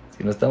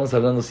 sino estamos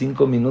hablando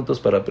 5 minutos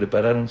para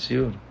preparar un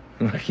shiur.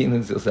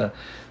 Imagínense, o sea,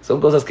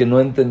 son cosas que no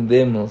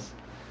entendemos,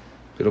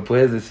 pero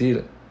puedes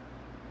decir,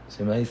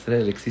 Shema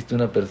Israel, existe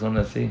una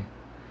persona así.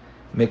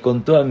 Me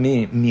contó a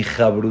mí, mi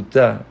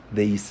jabrutá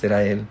de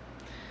Israel,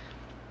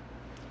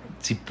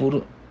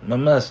 Tzipur,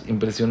 mamás,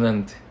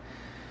 impresionante.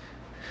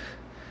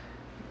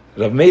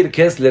 Rav Meir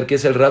Kessler, que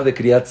es el Rab de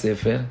Kriyat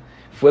Sefer,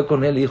 fue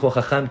con él y dijo,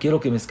 jajam, quiero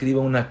que me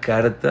escriba una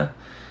carta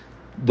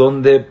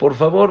donde por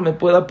favor me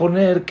pueda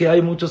poner que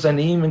hay muchos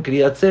anim en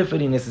Kriyat Sefer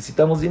y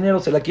necesitamos dinero,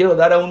 se la quiero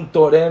dar a un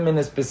torem en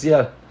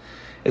especial.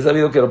 He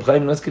sabido que Rab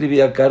Jaim no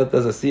escribía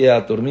cartas así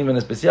a tormim en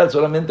especial,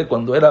 solamente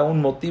cuando era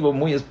un motivo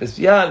muy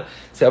especial,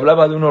 se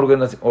hablaba de una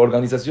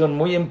organización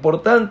muy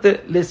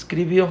importante, le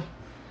escribió.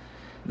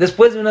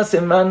 Después de unas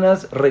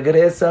semanas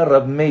regresa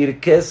Rab Meir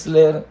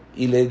Kessler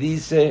y le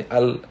dice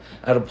al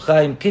Rab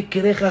Jaim, ¿qué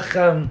cree,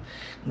 jajam?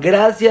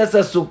 Gracias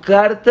a su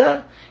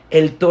carta,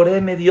 el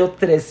Toré me dio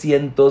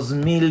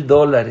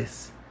 $300,000.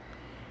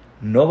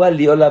 ¿No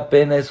valió la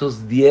pena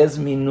esos 10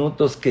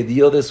 minutos que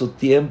dio de su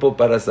tiempo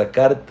para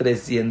sacar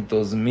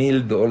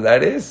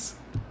 $300,000?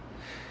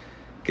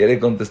 ¿Qué le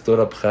contestó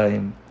Rab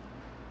Jaim?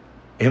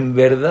 En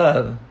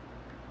verdad,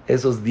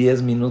 esos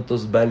 10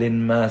 minutos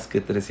valen más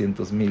que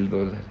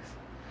 $300,000.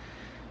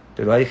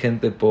 Pero hay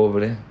gente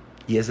pobre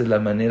y esa es la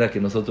manera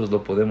que nosotros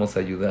lo podemos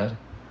ayudar.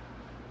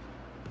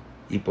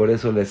 Y por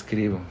eso le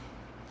escribo.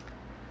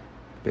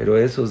 Pero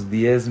esos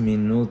 10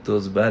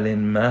 minutos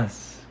valen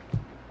más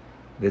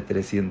de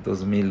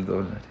 $300,000.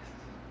 O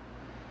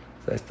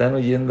sea, están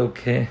oyendo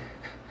qué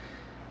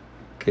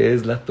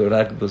es la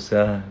Torah, o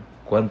sea,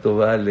 cuánto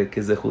vale,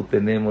 qué zehut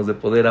tenemos de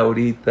poder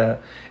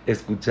ahorita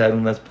escuchar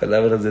unas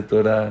palabras de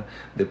Torah,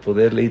 de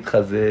poder leit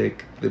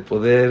hazek, de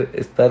poder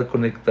estar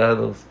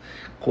conectados.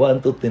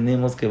 ¿Cuánto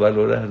tenemos que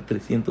valorar?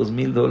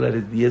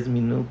 $300,000, 10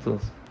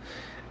 minutos.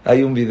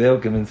 Hay un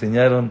video que me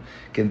enseñaron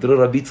que entró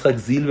Rabbi Zzvkl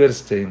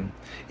Silverstein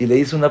y le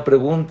hizo una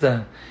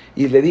pregunta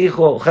y le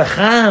dijo,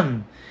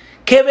 jajam,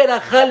 ¿qué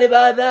verajá le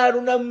va a dar?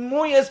 Una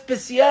muy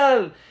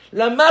especial,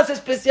 la más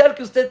especial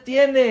que usted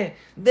tiene.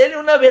 Dele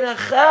una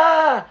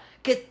verajá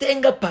que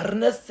tenga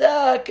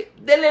parnasá,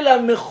 dele la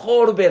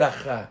mejor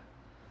verajá.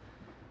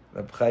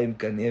 Rab Jaim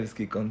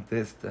Kanievsky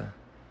contesta,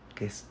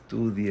 que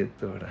estudie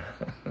Torah.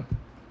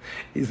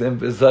 Y se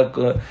empezó a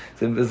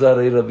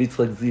reír Rabbi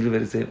Zzvkl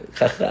Silverstein.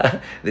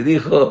 Jajá, le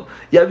dijo,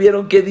 ¿ya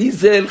vieron qué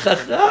dice el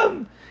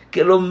jajam?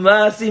 Que lo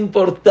más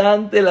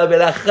importante, la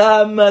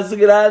verajá más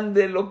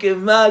grande, lo que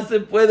más se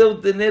puede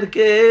obtener,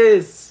 ¿qué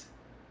es?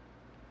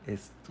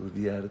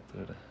 Estudiar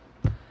Torah.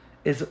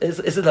 Esa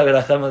es la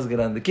verajá más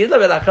grande. ¿Quién es la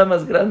verajá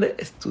más grande?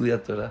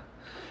 Estudia Torah.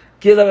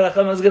 ¿Quién es la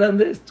verajá más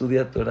grande?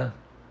 Estudia Torah.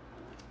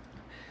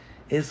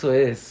 Eso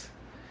es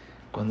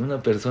cuando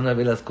una persona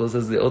ve las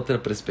cosas de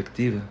otra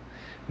perspectiva.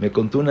 Me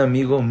contó un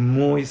amigo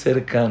muy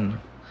cercano.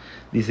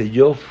 Dice,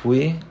 yo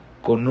fui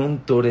con un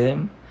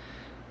torem.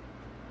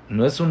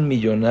 No es un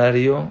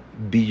millonario,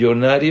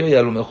 billonario y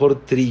a lo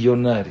mejor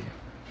trillonario.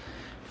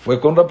 Fue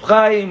con Rab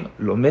Jaim,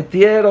 lo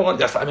metieron.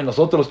 Ya saben,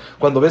 nosotros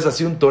cuando ves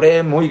así un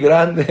toré muy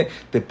grande,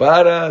 te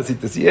paras y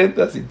te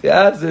sientas y te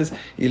haces.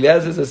 Y le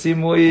haces así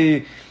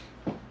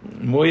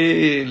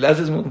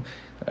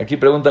aquí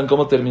preguntan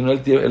cómo terminó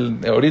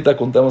ahorita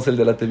contamos el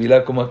de la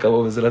Tevilá, cómo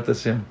acabó Bezrat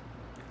Hashem.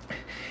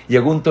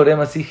 Llegó un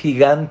torem así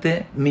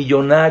gigante,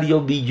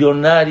 millonario,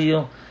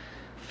 billonario,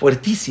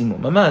 fuertísimo.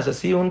 Mamás,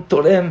 así un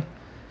torem.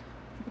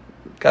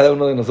 Cada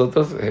uno de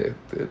nosotros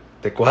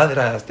te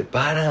cuadras, te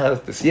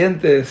paras, te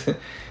sientes.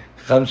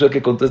 Hamshua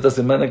que contó esta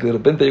semana que de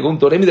repente llegó un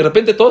torem y de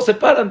repente todos se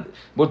paran.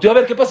 Volteó a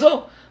ver qué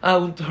pasó.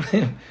 Un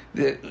torem.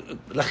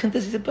 La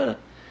gente sí se para.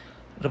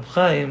 Rab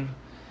Jaim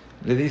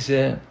le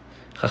dice,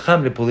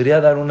 jajam, ¿le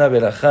podría dar una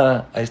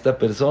verajá a esta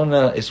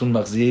persona? Es un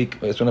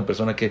mahzik, es una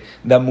persona que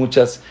da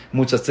muchas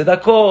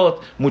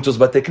tzedakot, muchos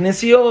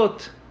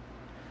bateknesiot.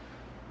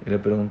 Y le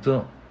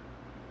preguntó,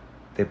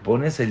 ¿te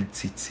pones el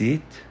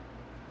tzitzit?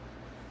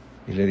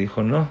 Y le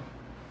dijo, no.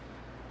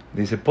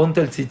 Dice,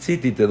 ponte el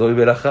tzitzit y te doy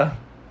verajá.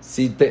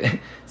 Si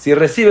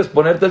recibes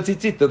ponerte el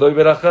tzitzit, te doy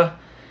verajá.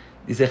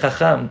 Dice,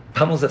 jajam,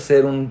 vamos a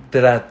hacer un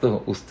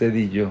trato, usted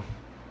y yo.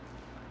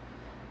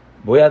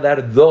 Voy a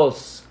dar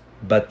 2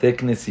 bate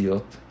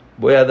knesiot,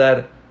 voy a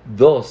dar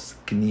 2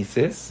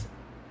 knises,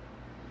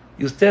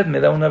 y usted me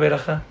da una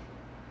verajá.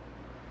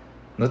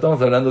 No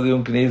estamos hablando de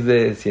un knis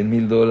de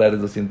 $100,000,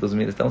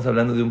 $200,000, estamos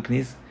hablando de un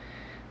knis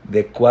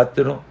de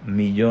 $4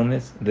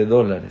 millones.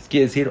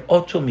 Quiere decir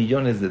 $8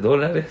 millones.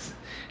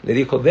 Le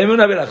dijo, deme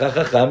una verajá,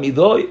 jajam, y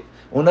doy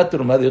una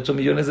turma de $8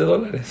 millones.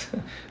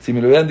 Si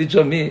me lo hubieran dicho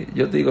a mí,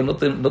 yo te digo, no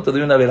te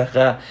doy una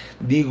verajá,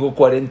 digo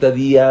 40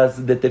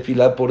 días de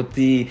tefilá por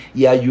ti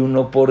y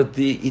ayuno por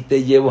ti y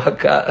te llevo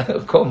acá.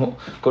 ¿Cómo?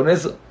 Con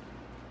eso.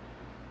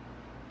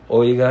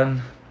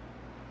 Oigan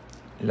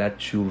la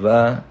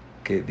tshuvá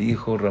que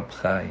dijo Rab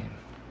Jaim.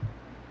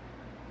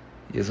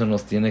 Y eso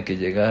nos tiene que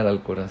llegar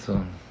al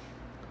corazón.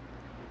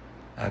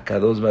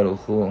 Akadosh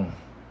Baruj Hu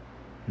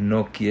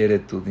no quiere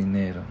tu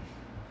dinero.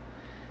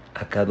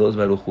 Akadosh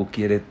Baruj Hu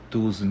quiere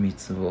tus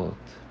mitzvot.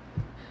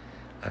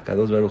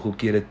 Akadosh Baruj Hu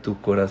quiere tu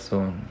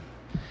corazón.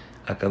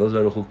 Akadosh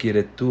Baruj Hu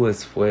quiere tu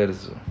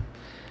esfuerzo.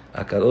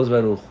 Akadosh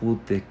Baruj Hu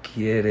te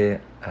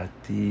quiere a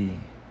ti.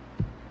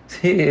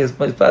 Sí, es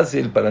muy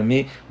fácil para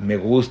mí. Me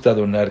gusta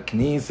donar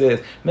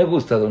knises, me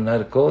gusta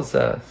donar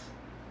cosas.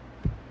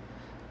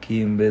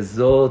 Kim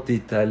bezot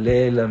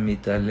italel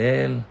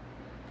amitalel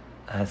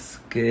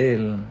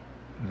askel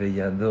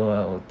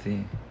veyadoa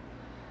oti.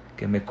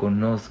 Que me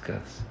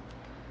conozcas,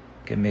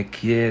 que me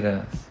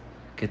quieras,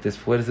 que te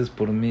esfuerces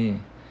por mí.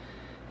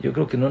 Yo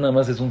creo que no nada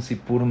más es un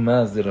sipur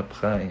más de Rab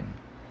Jaim,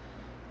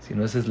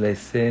 sino esa es la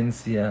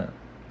esencia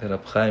de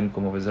Rab Jaim,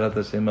 como Bezrat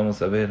Hashem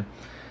vamos a ver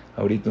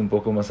ahorita un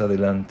poco más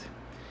adelante.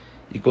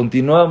 Y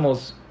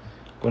continuamos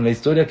con la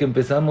historia que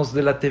empezamos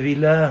de la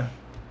Tevilá.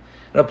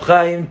 Rab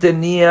Jaim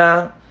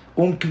tenía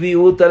un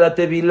kviut a la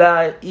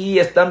Tevilá y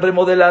están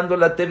remodelando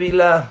la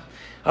Tevilá.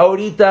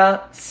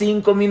 Ahorita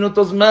 5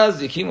 minutos más,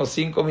 dijimos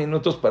 5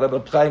 minutos para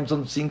Rab Jaim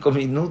son 5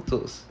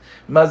 minutos,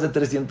 más de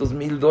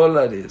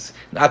 $300,000.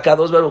 A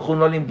Kadosh Baruj Hu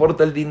no le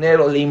importa el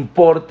dinero, le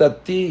importa a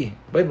ti.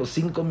 Bueno,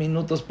 5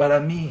 minutos para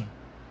mí.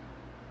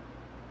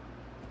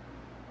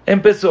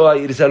 Empezó a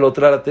irse al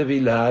otro a la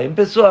Tevilá,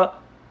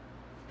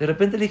 de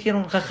repente le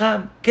dijeron,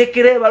 jajam, ¿qué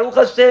cree? Baruch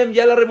Hashem,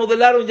 ya la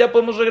remodelaron, ya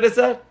podemos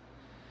regresar.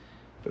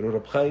 Pero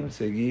Rab Jaim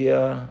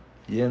seguía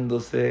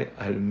yéndose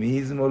al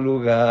mismo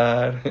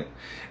lugar.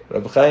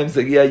 Rab Jaim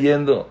seguía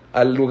yendo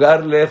al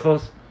lugar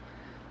lejos.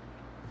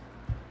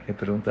 Le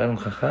preguntaron,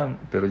 jajam,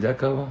 pero ya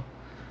acabó.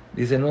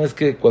 Dice, no, es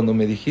que cuando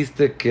me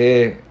dijiste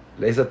que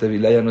esa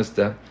Tevilá ya no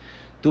está,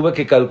 tuve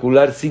que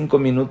calcular 5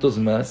 minutos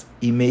más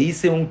y me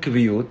hice un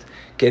kviut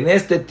que en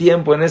este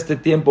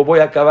tiempo voy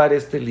a acabar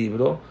este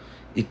libro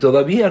y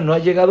todavía no ha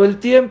llegado el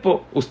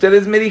tiempo.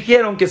 Ustedes me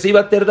dijeron que se iba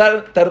a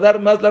tardar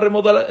más la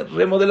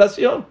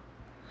remodelación.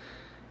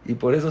 Y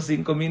por esos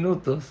 5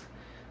 minutos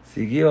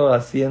siguió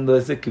haciendo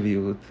ese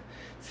kviut,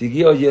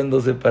 siguió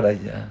yéndose para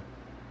allá.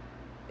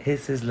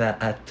 Esa es la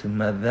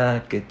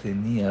atmadá que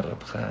tenía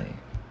Rab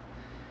Jaim.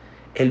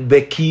 El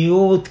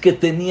bekiut que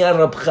tenía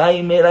Rab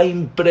Jaim era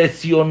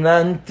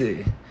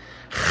impresionante.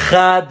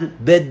 Had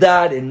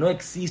bedare, no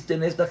existe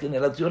en esta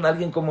generación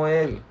alguien como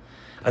él.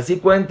 Así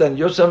cuentan,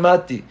 yo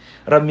Shamati,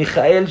 Rab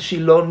Mijael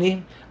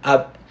Shiloni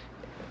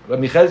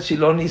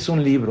hizo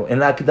un libro. En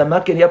la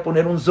Akdamá quería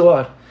poner un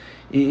Zohar.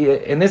 Y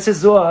en ese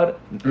Zohar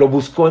lo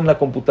buscó en la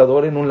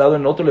computadora, en un lado,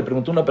 en otro. Le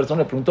preguntó a una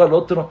persona, le preguntó al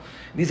otro.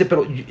 Dice,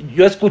 pero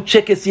yo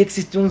escuché que sí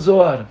existe un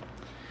Zohar.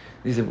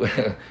 Dice,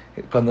 bueno,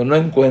 cuando no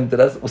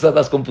encuentras, usas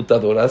las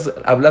computadoras,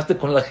 hablaste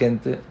con la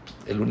gente,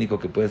 el único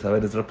que puede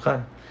saber es Rab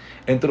Jaim.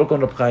 Entró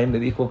con Rab Jaim, le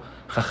dijo,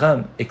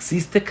 jajam,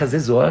 ¿existe Kazé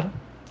Zohar?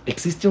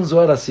 ¿Existe un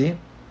Zohar así?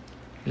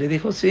 Le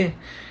dijo, sí,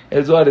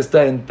 el Zohar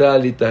está en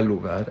tal y tal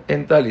lugar,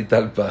 en tal y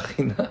tal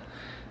página.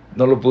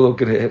 No lo pudo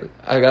creer.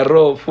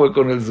 Agarró, fue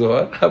con el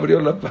Zohar,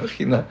 abrió la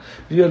página,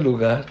 vio el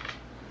lugar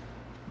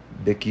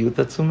de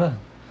Kiyutatsuma.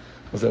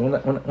 O sea,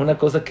 una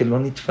cosa que lo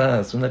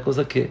nitfaz, una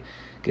cosa que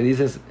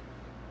dices,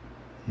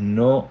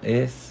 no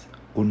es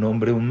un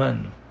hombre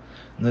humano,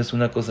 no es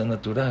una cosa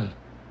natural.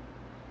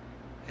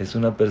 Es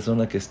una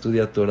persona que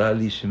estudia Torah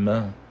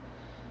Lishma,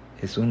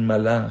 es un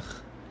malach,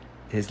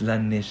 es la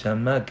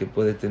neshama que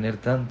puede tener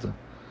tanto.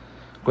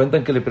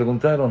 Cuentan que le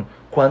preguntaron,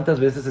 ¿cuántas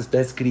veces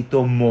está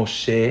escrito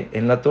Moshe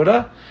en la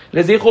Torah?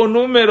 Les dijo un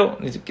número,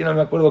 ni siquiera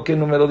me acuerdo qué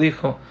número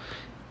dijo.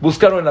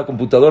 Buscaron en la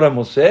computadora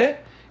Moshe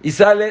y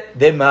sale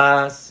de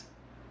más.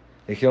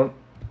 Le dijeron,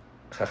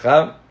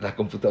 jajam, la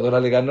computadora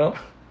le ganó.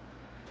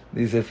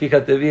 Dice,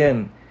 fíjate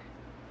bien,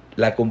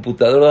 la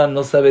computadora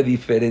no sabe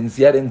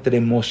diferenciar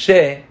entre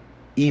Moshe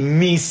y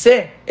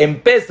Mise. En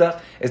Pesach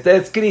está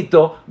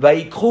escrito,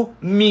 Vaikhu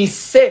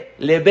Mise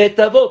lebet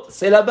avot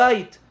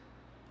selabait.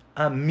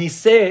 A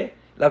Mise,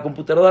 la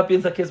computadora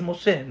piensa que es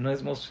Moshe, no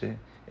es Moshe,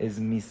 es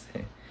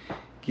Mise.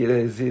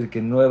 Quiere decir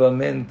que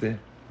nuevamente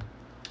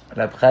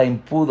Rab Jaim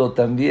pudo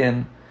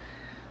también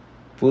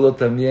pudo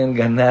también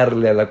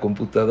ganarle a la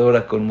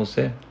computadora con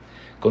Moshe.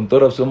 Contó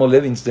Rav Shlomo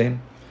Levinstein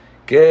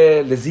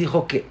que les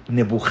dijo que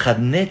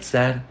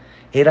Nebuchadnezzar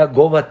era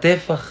Goba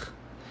Tefach.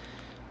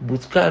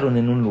 Buscaron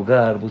en un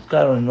lugar,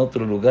 buscaron en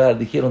otro lugar,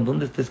 dijeron,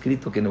 ¿dónde está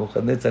escrito que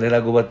Nebuchadnezzar era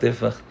Goba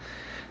Tefach?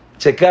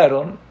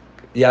 Checaron,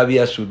 ya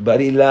había Shut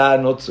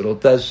Barilán,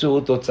 Otzrota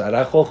Shut,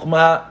 Otzara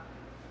Jochma,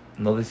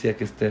 no decía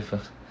que es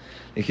Tefach.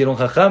 Dijeron,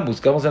 jajam,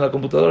 buscamos en la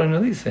computadora y no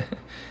dice.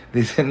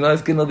 Dice, no,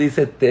 es que no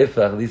dice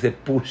Tefach, dice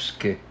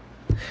Pushke.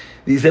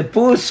 Dice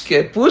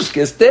Pushke,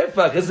 es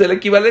Tefach, es el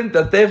equivalente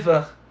a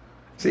Tefach.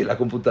 Sí, la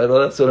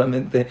computadora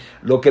solamente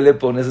lo que le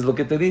pones es lo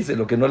que te dice,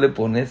 lo que no le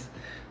pones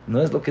no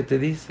es lo que te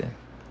dice.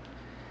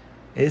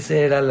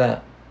 Ese era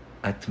la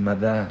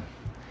Atmadá,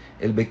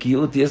 el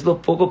Bekiut, y es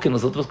lo poco que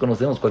nosotros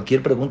conocemos.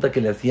 Cualquier pregunta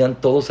que le hacían,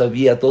 todo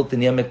sabía, todo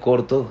tenía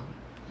mejor, todo.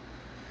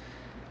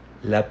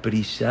 La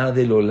Prishá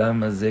del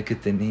Olam Hazé que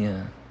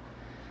tenía.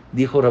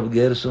 Dijo Rav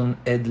Gershon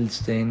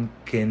Edelstein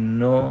que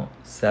no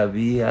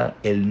sabía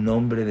el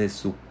nombre de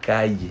su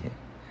calle.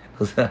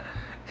 O sea,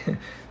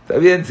 está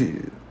bien, sí,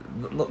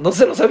 no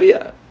se lo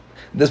sabía.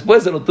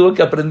 Después se lo tuvo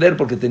que aprender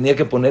porque tenía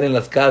que poner en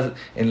las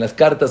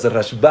cartas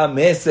Rashba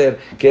Meser,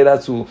 que era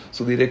su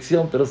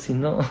dirección, pero si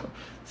no,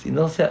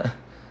 o sea,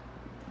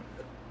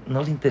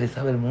 no le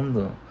interesaba el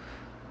mundo.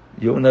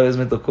 Yo una vez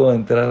me tocó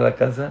entrar a la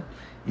casa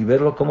y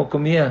verlo cómo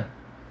comía.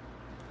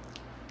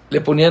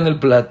 Le ponían el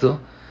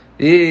plato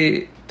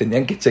y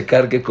tenían que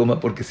checar que coma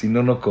porque si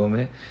no, no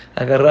come.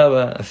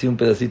 Agarraba así un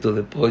pedacito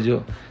de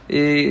pollo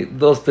y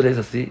 2, 3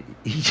 así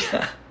y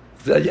ya.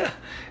 O sea, ya.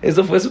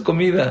 Eso fue su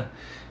comida.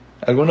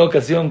 Alguna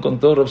ocasión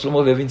contó Rav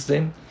Shlomo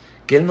Levinstein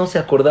que él no se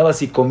acordaba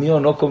si comió o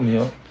no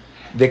comió.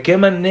 ¿De qué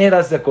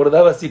manera se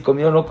acordaba si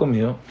comió o no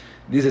comió?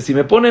 Dice, si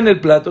me ponen el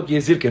plato,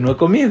 quiere decir que no he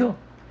comido.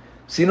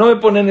 Si no me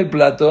ponen el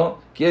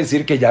plato, quiere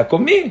decir que ya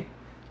comí.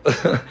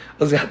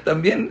 O sea,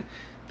 también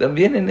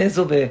en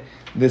eso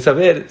de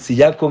saber si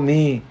ya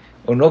comí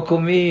o no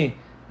comí,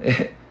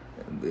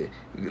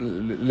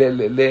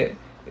 le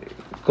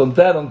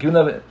contaron que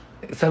una vez,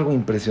 es algo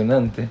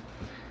impresionante,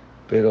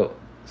 pero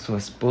su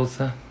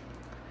esposa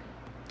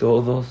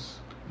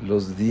todos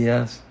los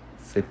días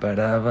se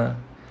paraba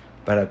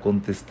para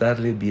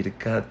contestarle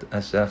Birkat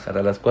Ashahar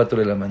a las 4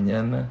 de la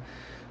mañana.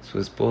 Su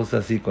esposa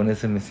así con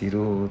ese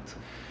mesirut,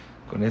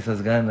 con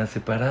esas ganas, se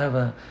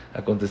paraba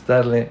a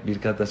contestarle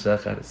Birkat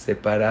Ashahar, se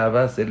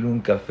paraba a hacerle un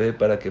café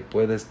para que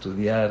pueda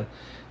estudiar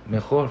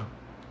mejor.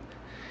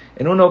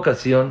 En una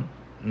ocasión,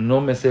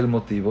 no me sé el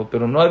motivo,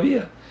 pero no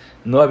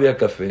había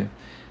café.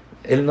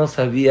 Él no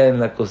sabía en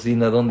la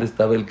cocina dónde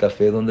estaba el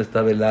café, dónde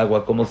estaba el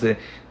agua, cómo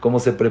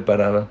se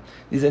preparaba.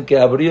 Dicen que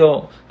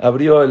abrió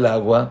el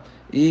agua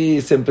y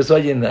se empezó a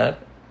llenar.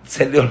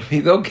 Se le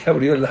olvidó que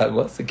abrió el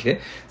agua, así que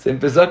se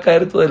empezó a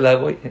caer todo el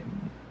agua y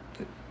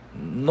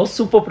no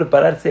supo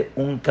prepararse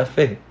un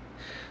café.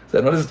 O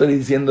sea, no les estoy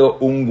diciendo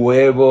un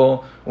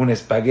huevo, un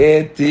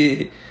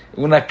espagueti,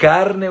 una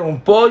carne,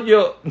 un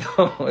pollo.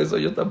 No, eso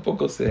yo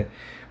tampoco sé.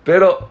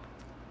 Pero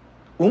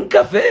un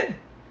café,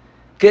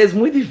 que es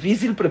muy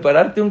difícil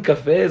prepararte un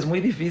café, es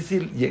muy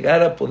difícil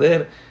llegar a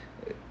poder.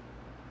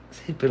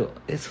 Sí, pero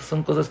esas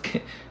son cosas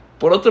que,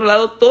 por otro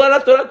lado, toda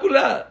la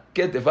torácula,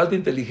 que te falta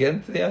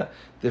inteligencia,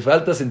 te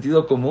falta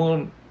sentido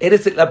común,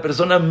 eres la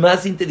persona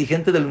más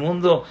inteligente del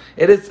mundo,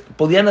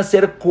 podían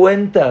hacer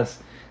cuentas,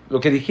 lo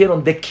que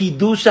dijeron, de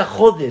Kidusha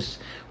Jodesh,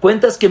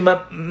 cuentas que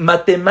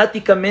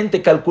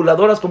matemáticamente,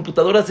 calculadoras,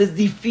 computadoras, es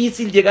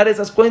difícil llegar a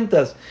esas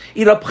cuentas.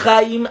 Y Rab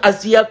Jaim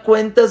hacía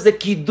cuentas de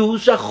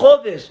Kidusha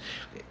Jodesh,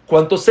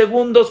 cuántos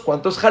segundos,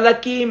 cuántos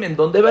halakim, en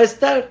dónde va a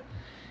estar.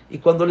 Y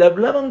cuando le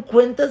hablaban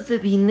cuentas de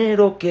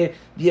dinero, que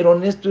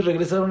dieron esto y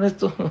regresaron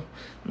esto,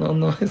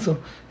 no,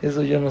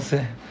 eso yo no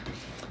sé.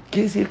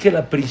 Quiere decir que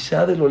la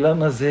prishá del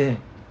Olam Hazé.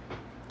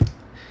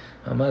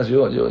 Además,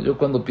 yo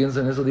cuando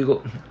pienso en eso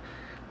digo,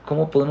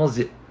 ¿cómo podemos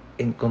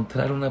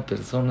encontrar una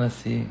persona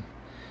así?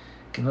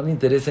 Que no le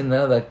interese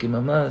nada, que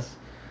mamás,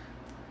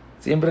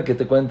 siempre que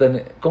te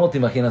cuentan, ¿cómo te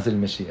imaginas el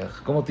Mesías?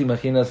 ¿Cómo te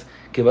imaginas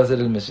que va a ser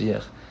el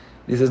Mesías?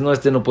 Dices, no,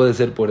 este no puede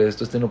ser por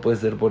esto, este no puede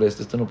ser por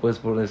esto, esto no puede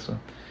ser por eso.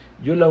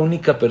 Yo la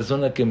única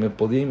persona que me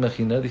podía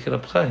imaginar, dije,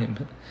 Rab Jaim,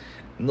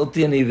 no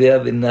tiene idea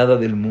de nada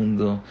del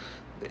mundo.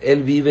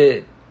 Él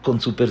vive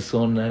con su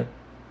persona,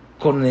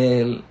 con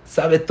él,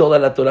 sabe toda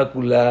la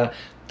torácula,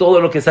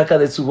 todo lo que saca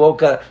de su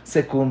boca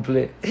se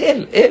cumple.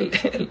 Él.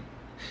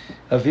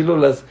 Afilo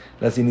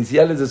las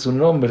iniciales de su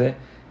nombre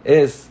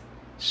es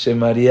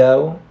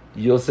Shemariau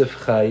Yosef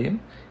Jaim,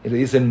 y le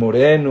dicen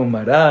Moreno,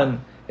 Marán,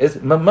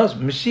 es más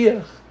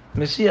Mesías.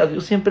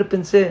 Yo siempre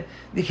pensé,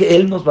 dije,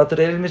 Él nos va a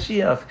traer el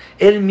Mesías,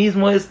 Él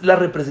mismo es la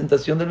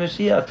representación del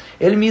Mesías,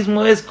 Él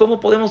mismo es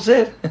cómo podemos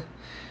ser.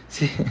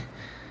 Sí,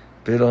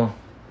 pero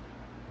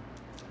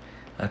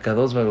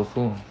Akadosh Baruj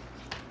Hu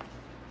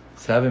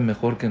sabe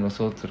mejor que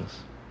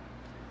nosotros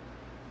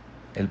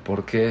el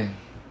por qué,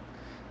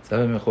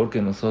 sabe mejor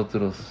que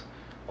nosotros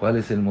cuál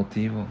es el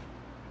motivo.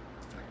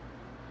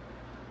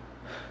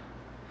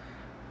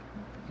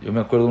 Yo me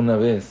acuerdo una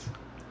vez,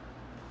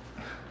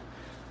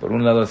 por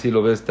un lado así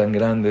lo ves tan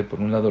grande, por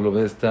un lado lo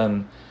ves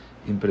tan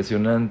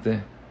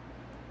impresionante,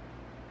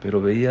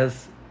 pero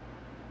veías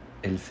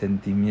el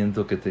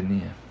sentimiento que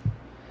tenía.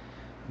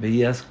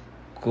 Veías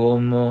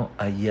cómo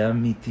allá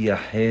mi tía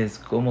Jes,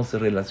 cómo se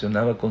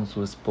relacionaba con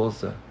su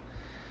esposa.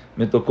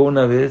 Me tocó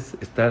una vez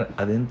estar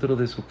adentro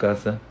de su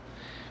casa,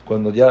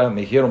 cuando ya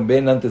me dijeron,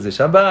 ven antes de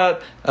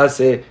Shabbat,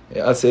 hace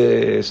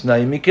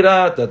Shnai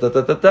Mikra,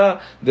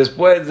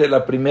 después de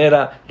la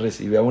primera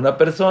recibe a una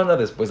persona,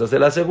 después hace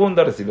la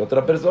segunda, recibe a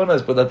otra persona,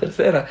 después la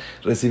tercera,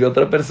 recibe a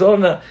otra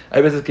persona.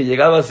 Hay veces que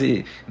llegabas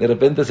y de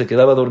repente se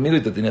quedaba dormido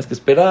y te tenías que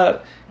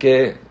esperar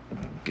que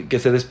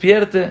se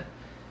despierte.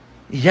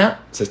 Y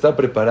ya, se está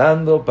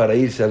preparando para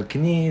irse al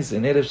Knis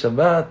en Erev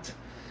Shabbat.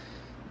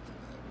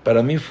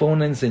 Para mí fue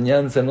una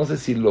enseñanza, no sé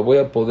si lo voy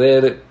a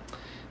poder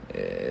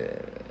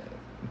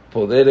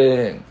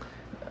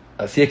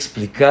así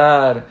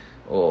explicar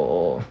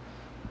o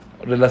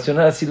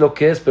relacionar así lo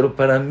que es, pero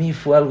para mí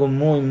fue algo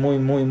muy, muy,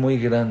 muy, muy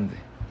grande.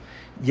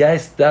 Ya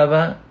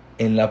estaba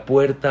en la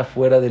puerta,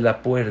 fuera de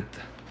la puerta,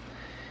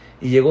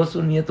 y llegó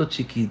su nieto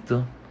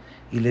chiquito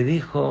y le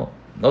dijo,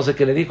 no sé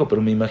qué le dijo,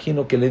 pero me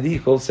imagino que le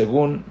dijo,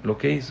 según lo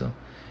que hizo,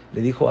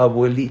 le dijo,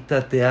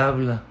 abuelita te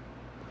habla.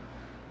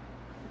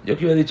 Yo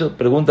que había dicho,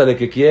 pregúntale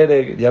qué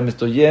quiere, ya me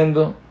estoy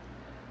yendo.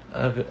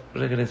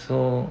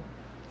 Regresó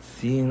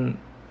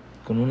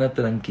con una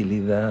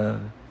tranquilidad,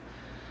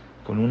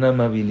 con una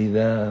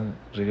amabilidad,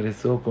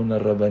 regresó con la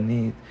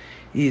rabanit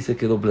y se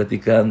quedó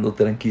platicando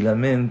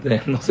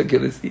tranquilamente, no sé qué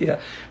decía,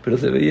 pero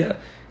se veía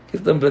que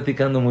están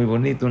platicando muy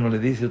bonito, uno le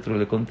dice, otro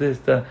le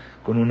contesta,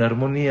 con una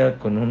armonía,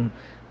 con un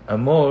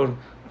amor,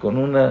 con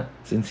una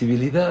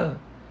sensibilidad,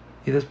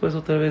 y después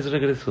otra vez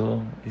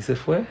regresó y se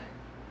fue.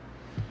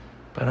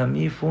 Para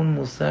mí fue un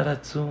musar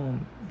atzum.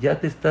 Ya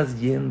te estás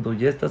yendo,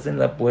 ya estás en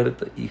la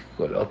puerta.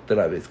 Híjole,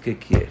 otra vez, ¿qué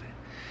quiere?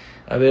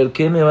 A ver,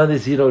 ¿qué me va a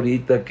decir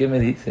ahorita? ¿Qué me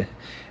dice?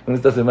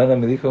 Esta semana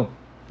me dijo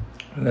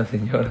una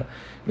señora,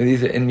 me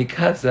dice, en mi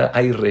casa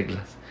hay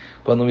reglas.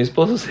 Cuando mi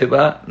esposo se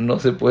va, no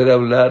se puede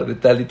hablar de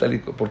tal y tal y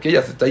tal, porque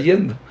ella se está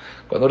yendo.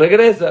 Cuando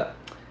regresa,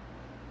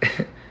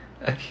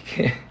 aquí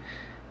que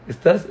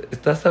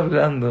estás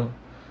hablando,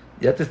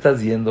 ya te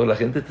estás yendo, la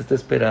gente te está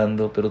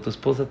esperando, pero tu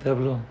esposa te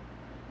habló.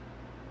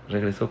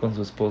 Regresó con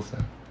su esposa.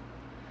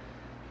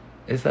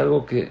 Es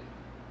algo que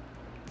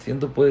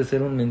siento puede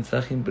ser un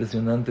mensaje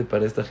impresionante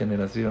para esta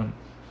generación.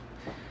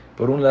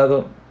 Por un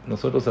lado,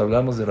 nosotros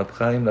hablamos de Rab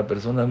Jaim, la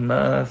persona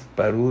más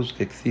parush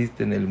que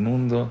existe en el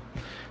mundo,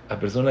 la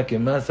persona que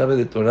más sabe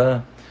de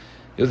Torah.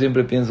 Yo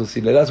siempre pienso,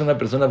 si le das a una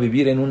persona a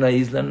vivir en una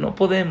isla, no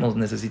podemos,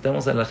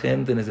 necesitamos a la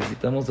gente,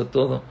 necesitamos a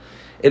todo.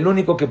 El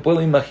único que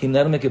puedo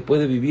imaginarme que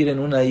puede vivir en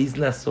una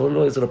isla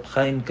solo es Rab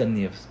Jaim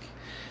Kanievsky.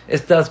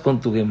 Estás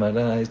con tu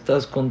Gemara,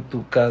 estás con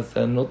tu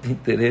casa, no te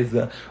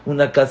interesa,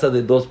 una casa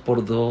de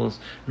 2x2,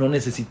 no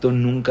necesito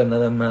nunca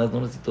nada más, no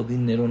necesito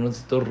dinero, no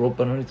necesito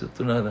ropa, no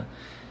necesito nada.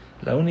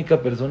 La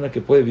única persona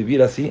que puede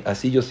vivir así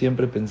yo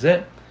siempre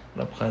pensé,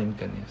 Rab Jaim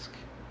Kanievsky.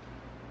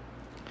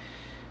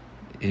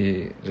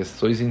 Les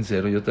soy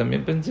sincero, yo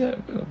también pensé,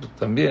 bueno, pues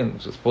también,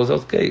 su esposa,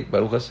 ok,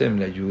 Baruch Hashem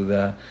le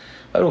ayuda,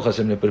 Baruch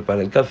Hashem le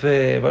prepara el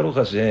café, Baruch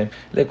Hashem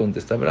le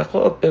contesta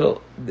brajot,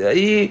 pero de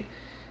ahí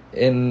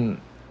en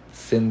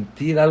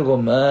sentir algo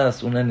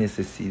más, una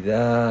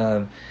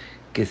necesidad,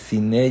 que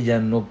sin ella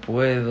no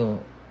puedo,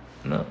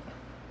 no.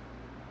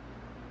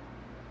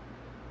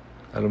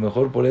 A lo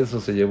mejor por eso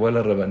se llevó a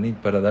la rabanit,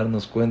 para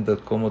darnos cuenta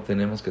cómo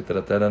tenemos que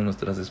tratar a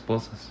nuestras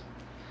esposas,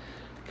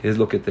 qué es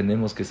lo que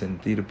tenemos que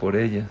sentir por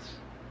ellas.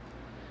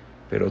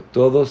 Pero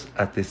todos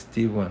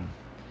atestiguan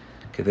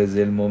que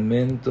desde el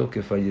momento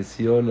que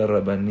falleció la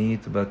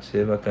rabanit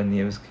Batsheva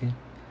Kanievsky,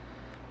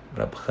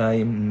 Rab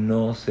Jaim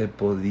no se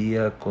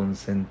podía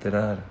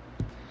concentrar.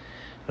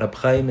 Rab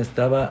Jaim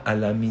estaba a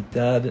la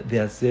mitad de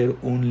hacer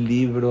un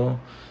libro,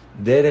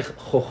 Derech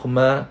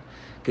Jochma,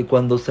 que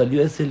cuando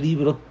salió ese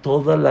libro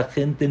toda la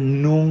gente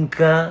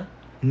nunca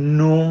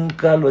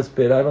lo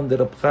esperaron de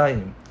Rab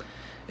Jaim.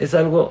 Es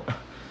algo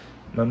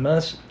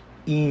mamás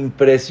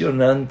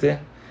impresionante.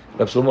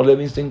 Rab Shlomo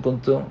Levinstein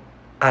contó,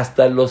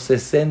 hasta los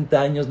 60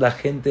 años la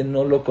gente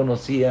no lo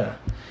conocía.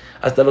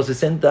 Hasta los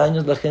 60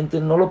 años la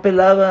gente no lo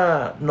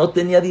pelaba, no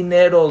tenía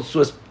dinero,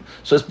 su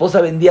esposa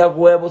vendía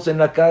huevos en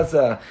la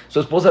casa,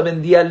 su esposa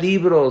vendía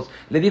libros,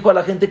 le dijo a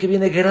la gente que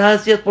viene,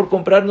 gracias por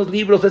comprarnos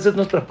libros, esa es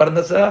nuestra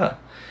parnasá.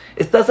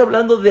 Estás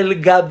hablando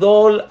del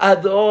Gadol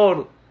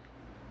Ador.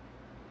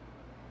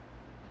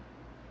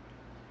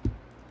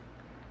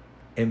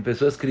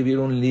 Empezó a escribir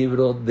un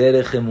libro,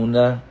 Derech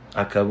Emuná,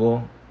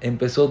 acabó.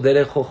 Empezó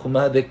Derech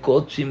Jochma, de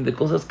Kochim, de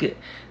cosas que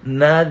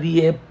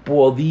nadie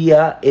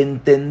podía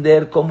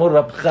entender cómo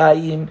Rab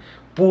Jaim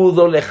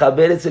pudo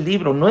lejaber ese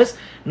libro. No es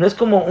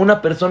como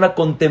una persona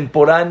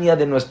contemporánea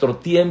de nuestro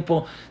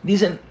tiempo.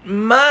 Dicen,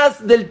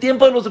 más del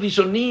tiempo de los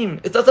Rishonim.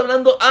 Estás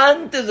hablando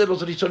antes de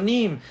los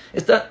Rishonim.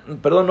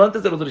 No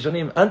antes de los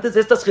Rishonim, antes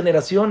de estas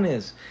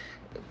generaciones.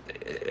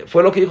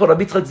 Fue lo que dijo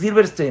Rabbi Tzvkl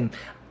Silverstein.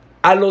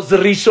 A los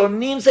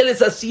Rishonim se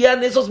les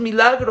hacían esos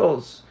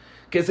milagros.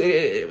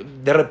 Que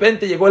de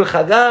repente llegó el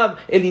Hagab,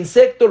 el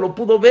insecto lo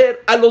pudo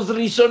ver. A los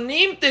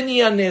Rishonim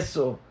tenían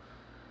eso.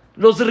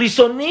 Los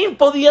Rishonim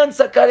podían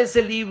sacar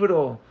ese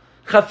libro.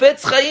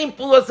 Hafetz Jaim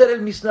pudo hacer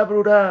el Mishnah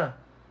Brura.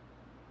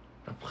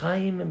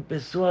 Jaim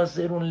empezó a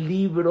hacer un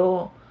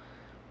libro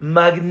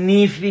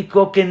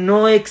magnífico que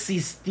no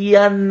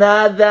existía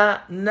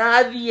nada,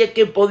 nadie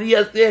que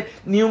podía hacer,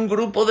 ni un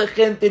grupo de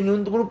gente, ni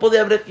un grupo de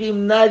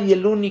Abraham, nadie,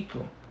 el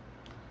único.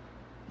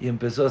 Y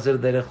empezó a hacer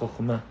Derech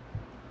Jochma.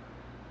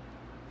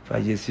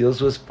 Falleció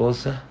su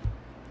esposa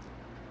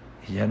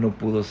y ya no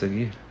pudo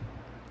seguir.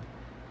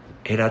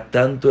 Era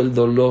tanto el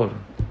dolor,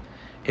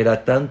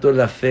 era tanto el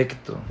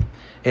afecto,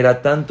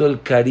 era tanto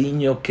el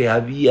cariño que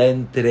había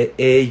entre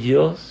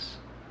ellos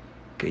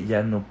que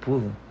ya no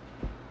pudo.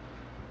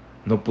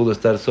 No pudo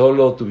estar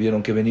solo,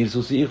 tuvieron que venir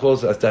sus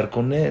hijos a estar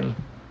con él.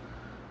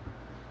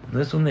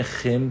 ¿No es un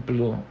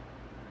ejemplo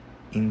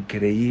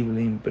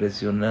increíble,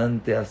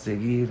 impresionante a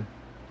seguir?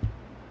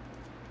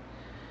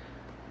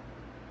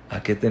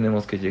 ¿A qué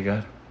tenemos que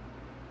llegar?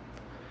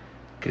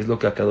 ¿Qué es lo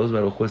que Akadosh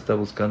Baruj Hu está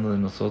buscando de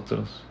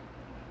nosotros?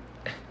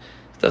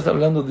 Estás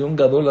hablando de un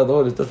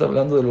gadolador, estás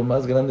hablando de lo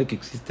más grande que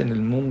existe en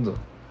el mundo,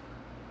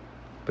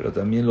 pero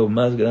también lo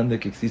más grande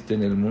que existe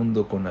en el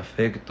mundo, con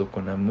afecto,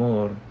 con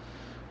amor,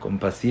 con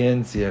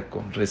paciencia,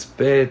 con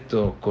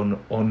respeto, con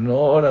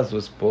honor a su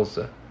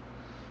esposa.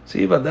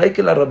 Sí, Vadai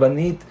que la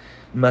Rabbanit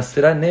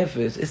Masra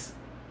Nefesh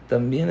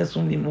también es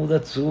un limud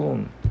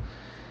atzum.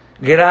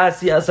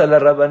 Gracias a la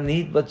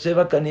Rabbanit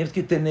Batsheva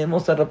Kanievsky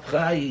tenemos a Rab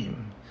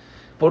Jaim.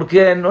 ¿Por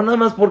qué? No nada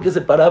más porque se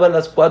paraba a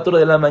las 4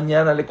 de la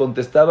mañana, le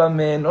contestaba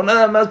amén, no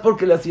nada más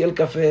porque le hacía el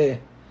café.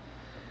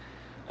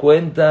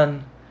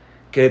 Cuentan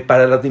que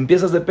para las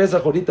limpiezas de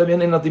Pesaj, ahorita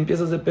vienen las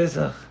limpiezas de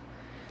Pesaj,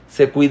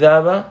 se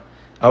cuidaba.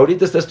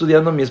 Ahorita está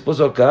estudiando mi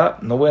esposo acá,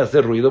 no voy a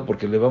hacer ruido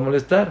porque le va a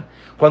molestar.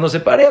 Cuando se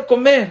pare a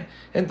comer,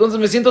 entonces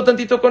me siento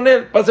tantito con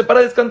él, pase para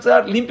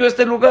descansar, limpio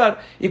este lugar,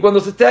 y cuando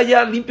se esté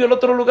allá, limpio el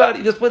otro lugar,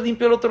 y después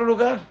limpio el otro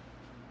lugar.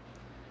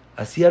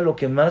 Hacía lo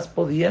que más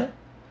podía,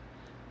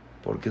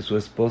 porque su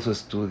esposo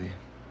estudia.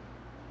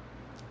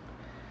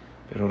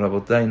 Pero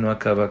Rabotai no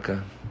acaba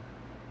acá.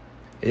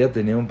 Ella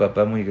tenía un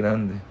papá muy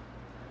grande,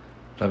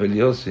 Rabel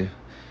Yosef.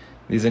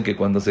 Dicen que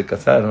cuando se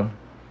casaron,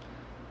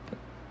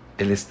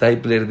 el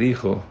Stapler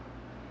dijo,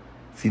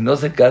 si no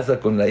se casa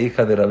con la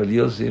hija de Rabel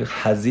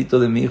Yosef, Hazito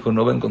de mi hijo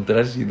no va a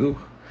encontrar Shidduch.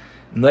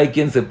 No hay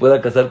quien se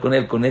pueda casar con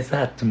él, con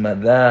esa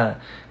atmadá,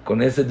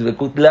 con ese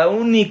Zzvkl. La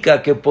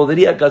única que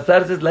podría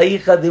casarse es la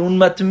hija de un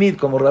matmid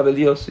como Rabel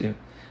Yosef,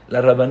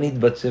 la Rabbanit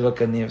Batsheva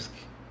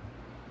Kanievsky.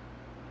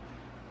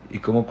 Y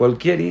como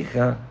cualquier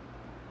hija,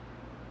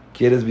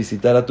 quieres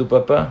visitar a tu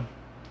papá.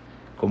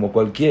 Como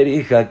cualquier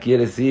hija,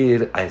 quieres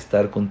ir a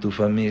estar con tu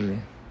familia.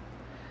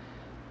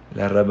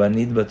 La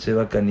Rabbanit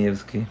Batsheva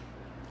Kanievsky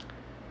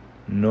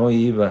no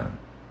iba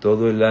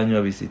todo el año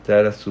a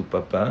visitar a su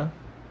papá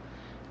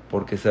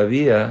porque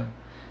sabía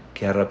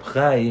que a Rab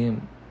Jaim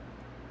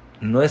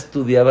no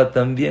estudiaba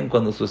tan bien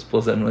cuando su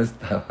esposa no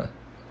estaba.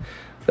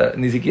 O sea,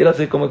 ni siquiera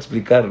sé cómo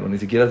explicarlo, ni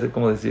siquiera sé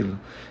cómo decirlo.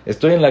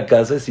 Estoy en la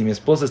casa y si mi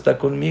esposa está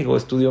conmigo,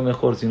 estudio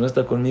mejor. Si no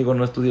está conmigo,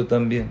 no estudio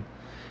tan bien.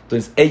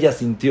 Entonces ella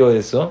sintió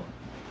eso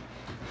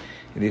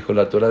y dijo,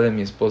 la Torah de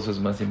mi esposo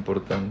es más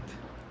importante.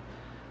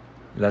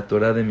 La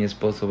Torah de mi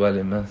esposo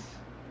vale más.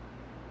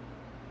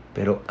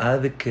 Pero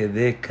ad que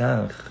de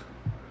kaj,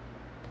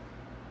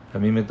 a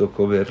mí me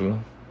tocó verlo.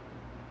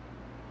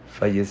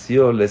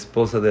 Falleció la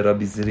esposa de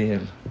Rabbi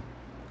Zzvkl,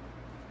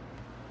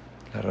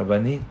 la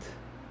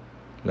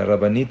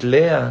Rabbanit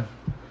Lea.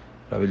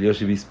 Rabbi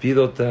Yosef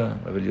Ispidota,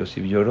 Rabbi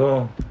Yosef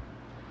lloró.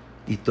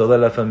 Y toda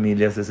la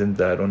familia se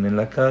sentaron en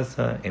la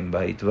casa, en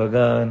Bait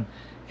Vagan,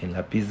 en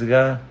la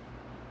Pisgah.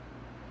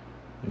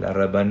 La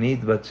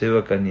Rabbanit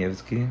Batsheva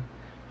Kanievsky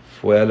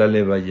fue a la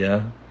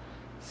levaya,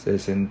 se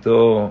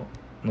sentó,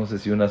 no sé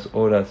si unas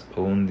horas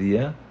o un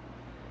día,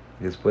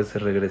 y después se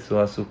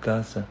regresó a su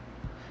casa,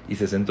 y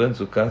se sentó en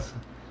su casa.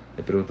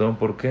 Le preguntaron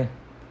por qué.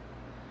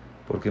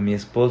 Porque mi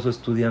esposo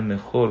estudia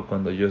mejor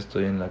cuando yo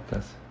estoy en la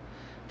casa.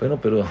 Bueno,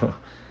 pero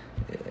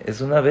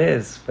es una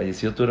vez,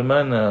 falleció tu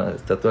hermana,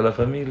 está toda la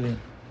familia.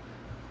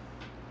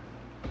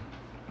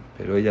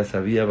 Pero ella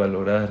sabía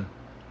valorar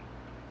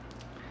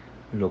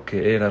lo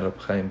que era Rab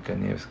Jaim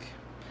Kanievsky,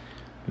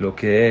 lo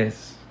que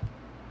es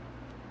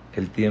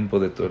el tiempo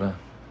de Torah.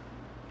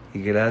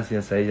 Y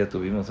gracias a ella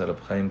tuvimos a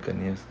Rab Jaim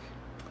Kanievsky.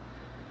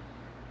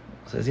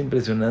 O sea, es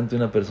impresionante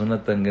una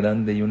persona tan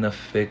grande y un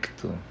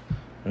afecto,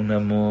 un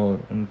amor,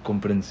 una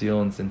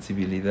comprensión,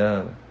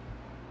 sensibilidad.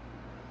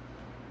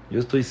 Yo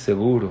estoy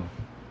seguro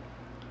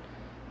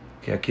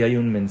que aquí hay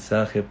un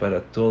mensaje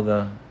para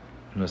toda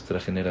nuestra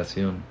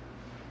generación.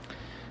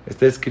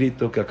 Está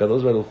escrito que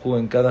Akadosh Baruj Hu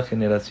en cada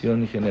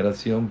generación y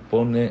generación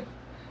pone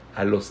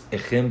a los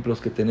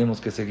ejemplos que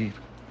tenemos que seguir.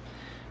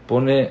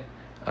 Pone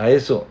a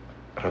eso,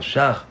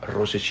 Rashach,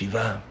 Rosh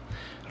Yeshiva,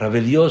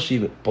 Rabel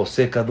Yosef,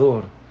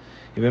 Posekador.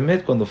 Y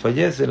Bemet, cuando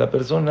fallece la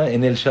persona,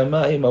 en el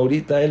Shamaim,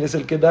 ahorita él es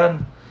el que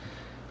dan.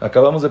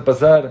 Acabamos de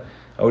pasar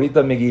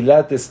ahorita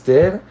Megilat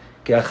Esther,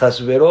 que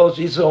Ahashverosh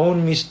hizo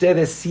un mishté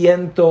de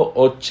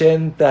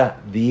 180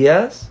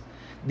 días.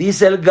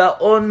 Dice el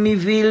Gaón mi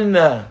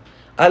Vilna,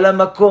 a la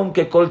Makom,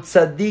 que Kol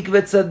Tzadik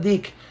ve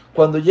Tzadik,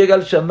 Cuando llega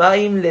al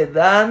Shamaim le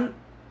dan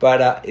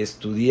para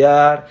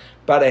estudiar,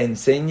 para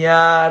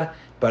enseñar,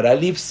 para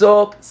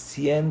Lifsok,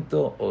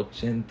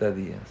 180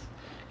 días.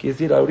 Quiere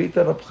decir,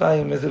 ahorita Rab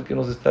Jaim es el que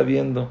nos está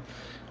viendo.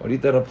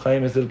 Ahorita Rab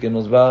Jaim es el que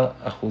nos va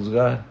a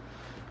juzgar.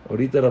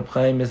 Ahorita Rab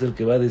Jaim es el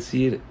que va a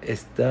decir,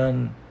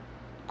 están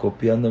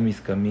copiando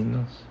mis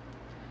caminos,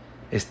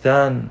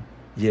 están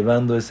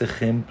llevando ese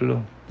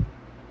ejemplo.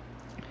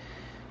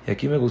 Y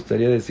aquí me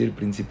gustaría decir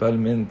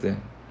principalmente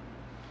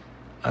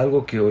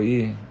algo que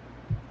oí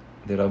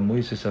de Rav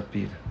Moshe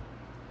Shapira.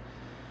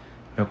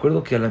 Me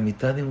acuerdo que a la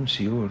mitad de un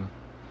shiur,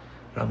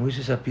 Rav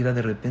Moshe Shapira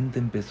de repente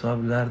empezó a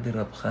hablar de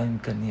Rab Jaim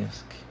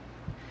Kanievsky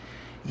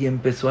y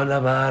empezó a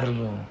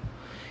alabarlo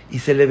y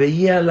se le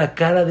veía la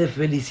cara de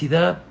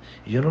felicidad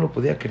y yo no lo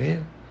podía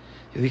creer.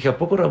 Yo dije, ¿a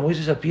poco Rav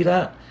Moshe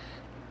Shapira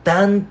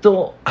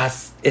tanto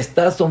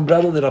está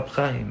asombrado de Rab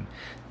Jaim,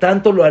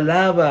 tanto lo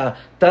alaba,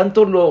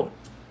 tanto lo...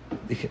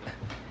 Dije,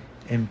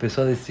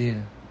 empezó a decir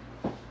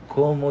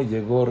cómo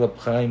llegó Rab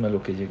Jaim a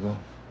lo que llegó,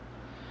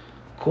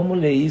 cómo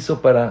le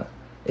hizo para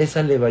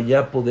esa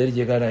levaya poder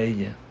llegar a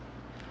ella.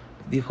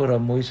 Dijo Rav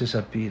Moshe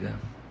Shapira,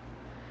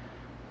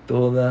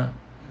 toda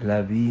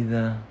la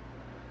vida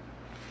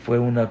fue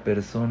una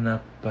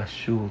persona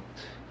pashut,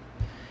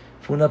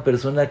 fue una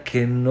persona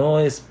que no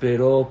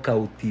esperó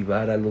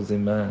cautivar a los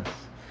demás,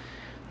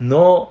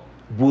 no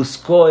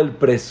buscó el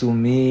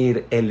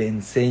presumir, el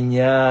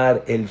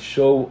enseñar, el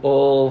show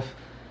off,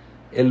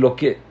 el lo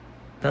que...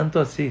 Tanto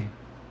así,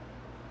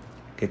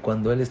 que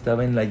cuando él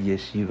estaba en la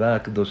yeshiva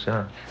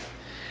Akdosha,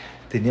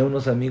 tenía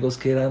unos amigos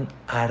que eran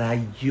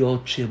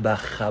arayoche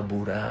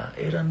bajabura,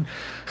 eran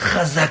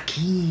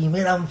hazakim,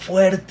 eran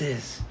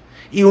fuertes.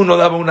 Y uno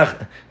daba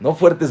una, no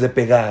fuertes de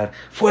pegar,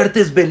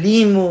 fuertes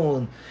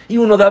belimun. Y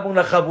uno daba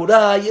una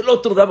jaburá y el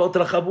otro daba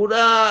otra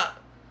jaburá.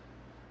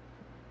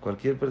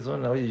 Cualquier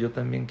persona, oye, yo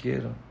también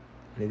quiero.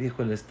 Le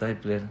dijo el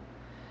Stapler,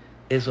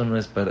 eso no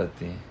es para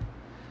ti.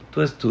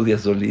 Tú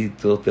estudias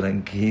solito,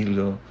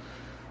 tranquilo,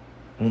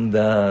 un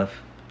daf,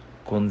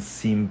 con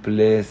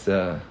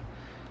simpleza,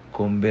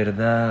 con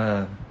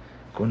verdad,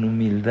 con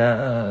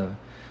humildad.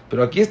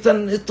 Pero aquí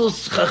están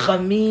estos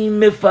jajamim,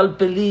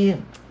 mefalpelim.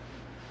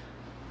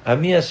 A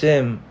mí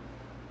Hashem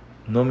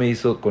no me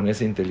hizo con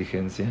esa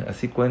inteligencia.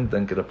 Así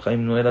cuentan que Rab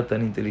Jaim no era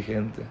tan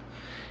inteligente,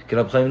 que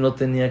Rab Jaim no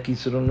tenía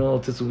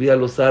kisronot, se subía a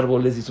los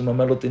árboles y su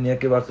mamá lo tenía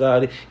que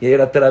bajar, y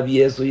era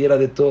travieso y era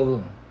de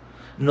todo.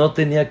 No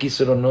tenía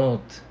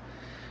kisronot,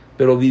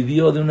 pero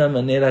vivió de una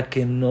manera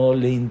que no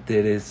le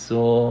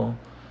interesó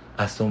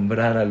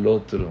asombrar al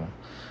otro.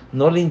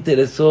 No le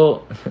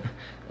interesó,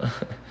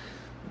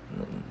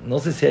 no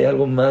sé si hay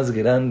algo más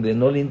grande,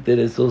 no le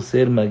interesó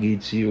ser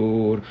Magid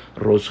Shiur,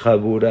 Rosh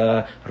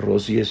Habura,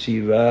 Rosh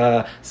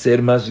Yeshiva,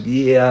 ser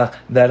Mashgiach,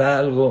 dar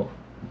algo,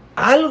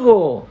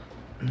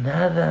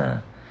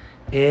 nada.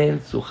 Él,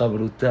 su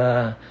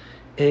Jabrutá,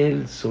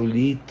 él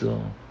solito.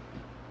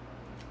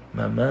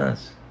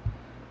 Mamás,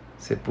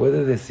 se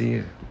puede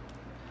decir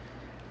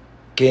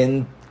que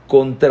en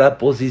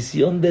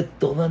contraposición de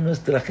toda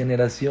nuestra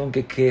generación,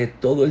 que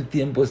todo el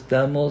tiempo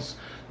estamos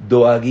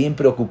doaguín,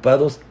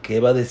 preocupados,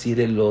 ¿qué va a decir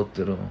el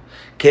otro?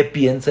 ¿Qué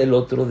piensa el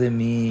otro de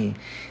mí?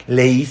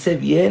 ¿Le hice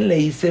bien? ¿Le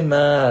hice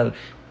mal?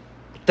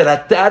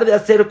 Tratar de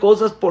hacer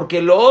cosas porque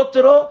el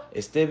otro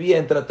esté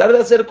bien, tratar de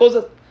hacer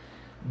cosas.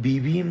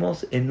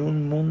 Vivimos en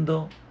un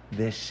mundo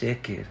de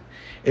sheker,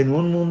 en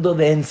un mundo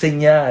de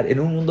enseñar, en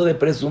un mundo de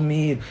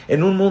presumir,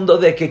 en un mundo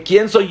de que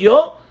 ¿quién soy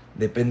yo?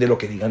 Depende de lo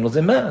que digan los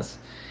demás.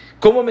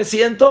 ¿Cómo me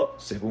siento?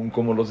 Según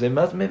como los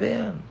demás me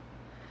vean.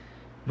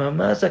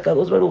 Mamá,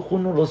 Akadosh Baruj Hu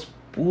nos los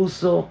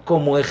puso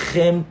como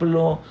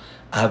ejemplo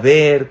a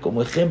ver,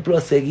 como ejemplo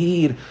a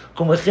seguir,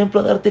 como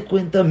ejemplo a darte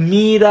cuenta.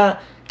 Mira,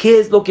 ¿qué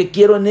es lo que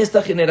quiero en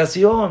esta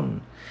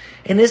generación?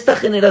 En esta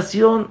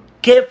generación,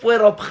 ¿qué fue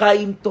Rab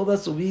Jaim toda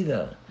su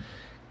vida?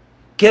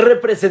 ¿Qué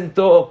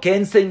representó? ¿Qué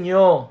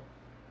enseñó?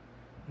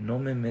 No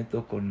me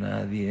meto con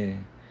nadie.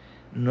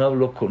 No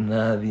hablo con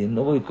nadie,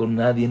 no voy con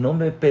nadie, no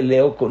me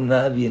peleo con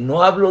nadie,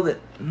 no hablo de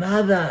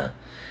nada.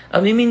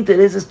 A mí me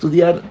interesa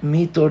estudiar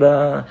mi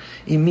Torah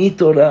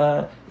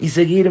y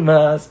seguir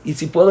más. Y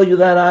si puedo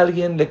ayudar a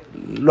alguien,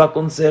 lo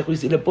aconsejo. Y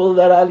si le puedo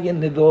dar a alguien,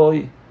 le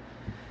doy.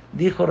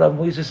 Dijo Rav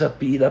Moshe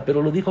Shapira,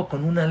 pero lo dijo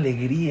con una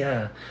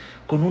alegría,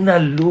 con una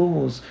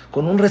luz,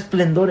 con un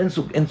resplendor en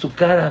su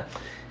cara.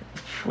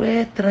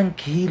 Fue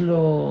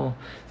tranquilo,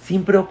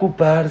 sin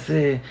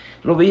preocuparse.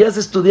 Lo veías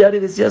estudiar y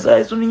decías,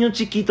 es un niño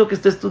chiquito que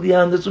está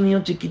estudiando, es un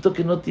niño chiquito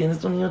que no tiene,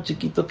 es un niño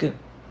chiquito que...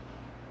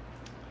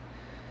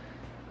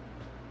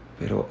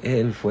 Pero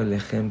él fue el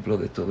ejemplo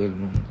de todo el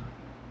mundo.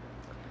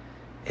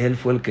 Él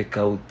fue el que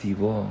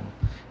cautivó,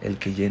 el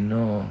que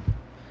llenó,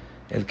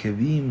 el que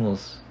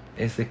vimos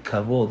ese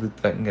kabod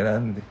tan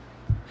grande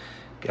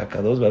que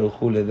Akadosh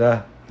Baruj Hu le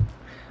da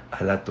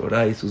a la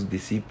Torah y sus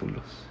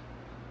discípulos.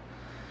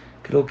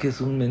 Creo que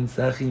es un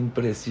mensaje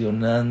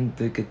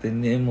impresionante que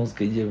tenemos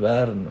que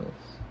llevarnos.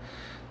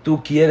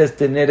 Tú quieres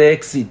tener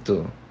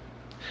éxito,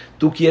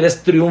 tú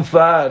quieres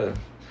triunfar,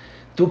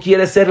 tú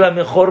quieres ser la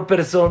mejor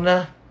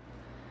persona.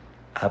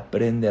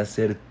 Aprende a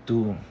ser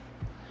tú.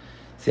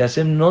 Si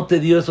Hashem no te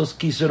dio esos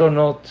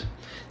kisronot,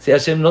 si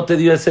Hashem no te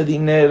dio ese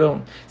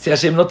dinero, si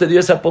Hashem no te dio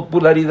esa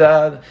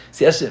popularidad,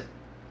 si Hashem...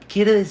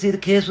 Quiere decir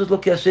que eso es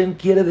lo que Hashem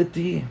quiere de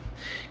ti.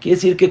 Quiere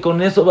decir que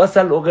con eso vas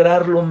a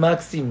lograr lo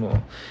máximo.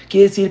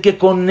 Quiere decir que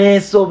con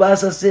eso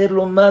vas a ser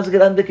lo más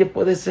grande que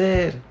puede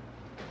ser.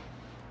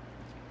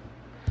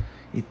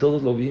 Y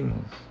todos lo vimos.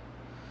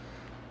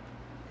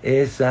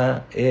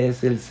 Ese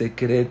es el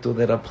secreto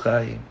de Rab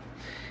Jaim.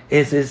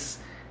 Ese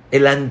es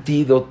el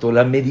antídoto,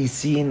 la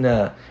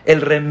medicina, el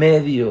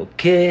remedio.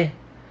 ¿Qué?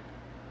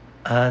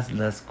 Haz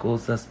las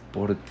cosas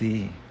por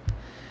ti.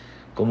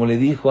 Como le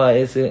dijo a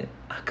ese,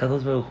 a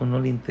Kadosh Baruj Hu no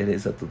le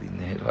interesa tu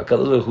dinero. A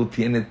Kadosh Baruj Hu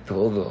tiene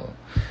todo.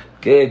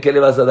 ¿Qué le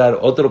vas a dar?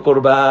 Otro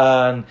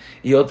corbán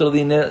y otro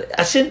dinero.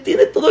 Hashem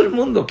tiene todo el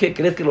mundo. ¿Qué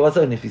crees que lo vas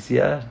a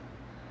beneficiar?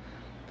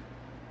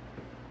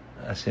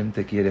 Hashem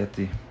te quiere a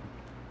ti.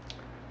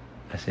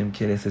 Hashem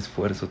quiere ese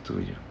esfuerzo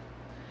tuyo.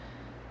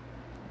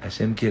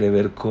 Hashem quiere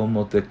ver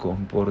cómo te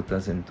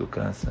comportas en tu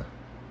casa.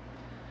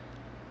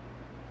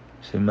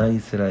 Shema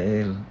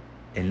Israel,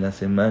 en la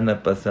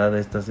semana pasada,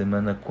 esta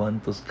semana,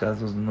 ¿cuántos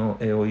casos no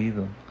he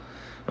oído?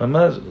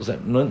 Mamá, o sea,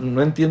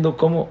 no entiendo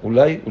cómo.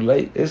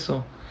 Ulay,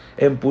 eso.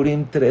 En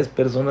Purim 3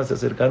 personas se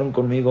acercaron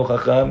conmigo.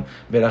 Jajam,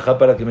 verajá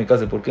para que me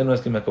case. ¿Por qué no es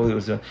que me acabo de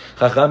divorciar?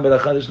 Jajam,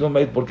 verajá de Shlom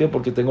Bait. ¿Por qué?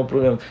 Porque tengo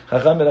problemas.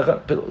 Jajam,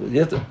 verajá. Pero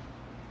ya está.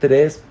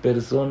 3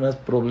 personas,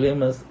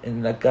 problemas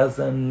en la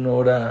casa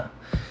Nora.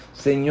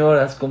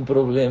 Señoras con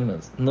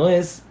problemas. No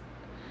es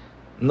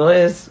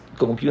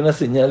como que una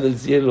señal del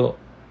cielo.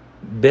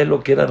 Ve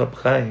lo que era Rab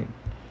Jaim.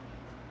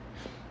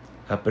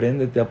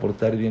 Apréndete a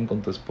portar bien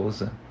con tu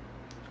esposa,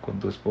 con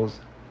tu esposa.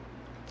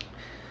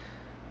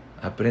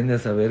 Aprende a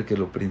saber que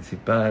lo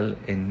principal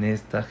en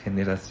esta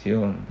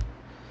generación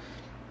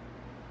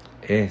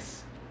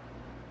es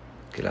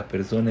que la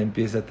persona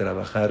empiece a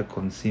trabajar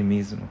con sí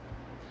mismo,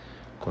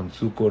 con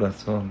su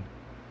corazón.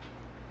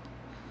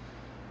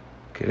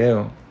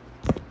 Creo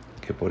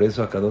que por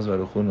eso Akadosh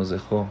Baruj Hu nos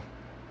dejó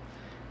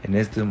en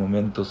este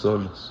momento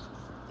solos.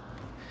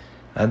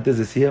 Antes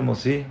decíamos,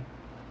 sí,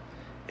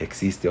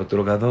 existe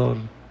otro gadol,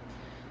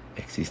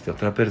 existe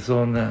otra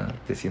persona,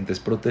 te sientes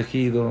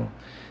protegido,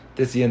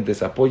 te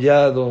sientes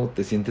apoyado,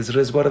 te sientes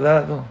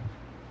resguardado.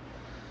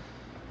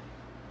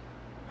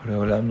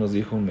 Olam nos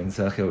dijo un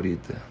mensaje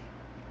ahorita.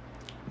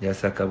 Ya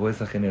se acabó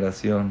esa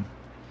generación,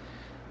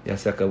 ya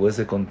se acabó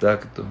ese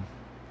contacto.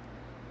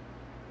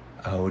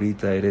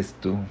 Ahorita eres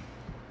tú.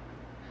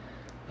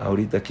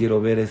 Ahorita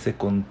quiero ver ese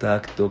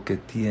contacto que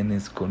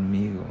tienes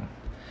conmigo.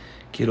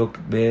 Quiero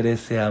ver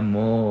ese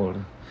amor,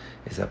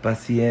 esa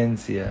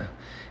paciencia,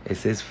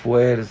 ese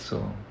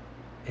esfuerzo,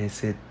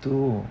 ese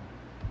tú.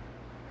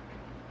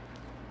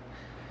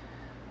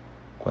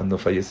 Cuando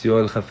falleció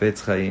el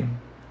Hafetz Jaim,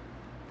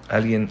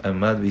 alguien,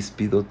 Amad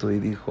Vispidoto, y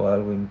dijo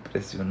algo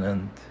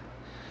impresionante.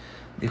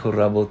 Dijo,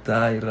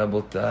 Rabotai,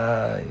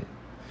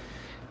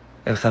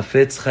 el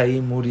Hafetz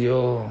Jaim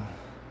murió,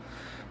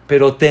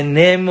 pero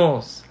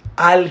tenemos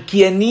al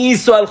quien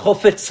hizo al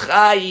Hafetz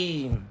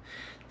Jaim.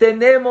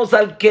 Tenemos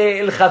al que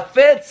el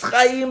Hafetz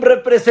Jaim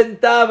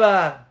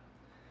representaba.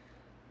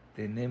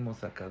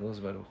 Tenemos a Kadosh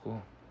Baruj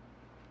Hu.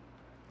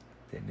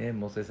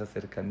 Tenemos esa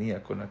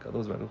cercanía con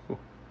Kadosh Baruj Hu.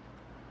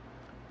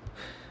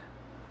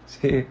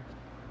 Sí,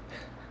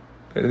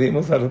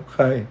 perdimos a Rab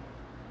Jaim.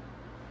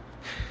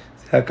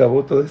 Se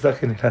acabó toda esa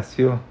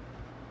generación.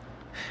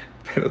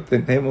 Pero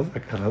tenemos a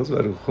Kadosh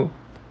Baruj Hu.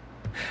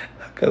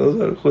 A Kadosh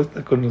Baruj Hu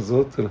está con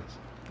nosotros.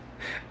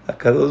 A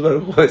Kadosh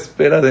Baruj Hu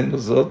espera de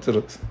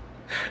nosotros.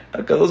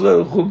 Akadosh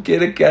Baruj Hu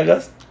quiere que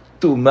hagas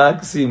tu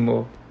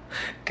máximo,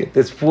 que te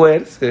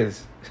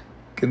esfuerces,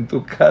 que en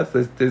tu casa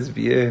estés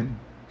bien,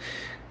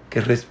 que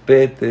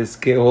respetes,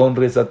 que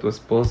honres a tu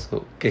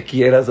esposo, que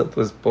quieras a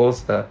tu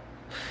esposa,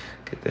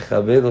 que te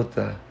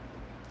jabedota.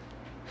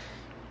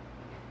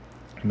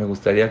 Me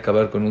gustaría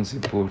acabar con un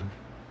sipur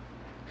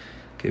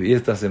que vi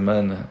esta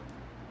semana,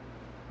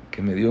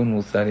 que me dio un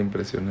musar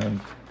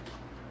impresionante.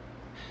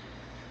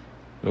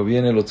 Lo vi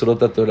en el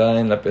Otzrot Torah,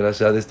 en la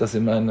perashá de esta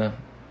semana,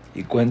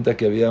 y cuenta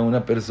que había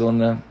una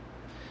persona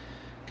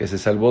que se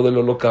salvó del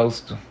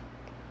holocausto.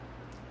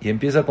 Y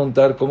empieza a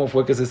contar cómo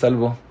fue que se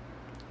salvó.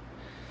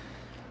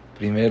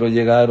 Primero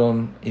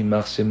llegaron, y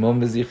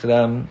Shemón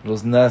Bezihram,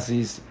 los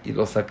nazis, y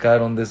lo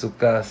sacaron de su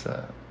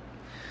casa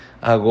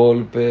a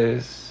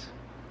golpes.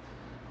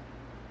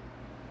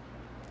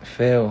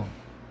 Feo.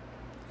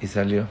 Y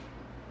salió.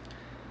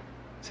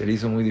 Se le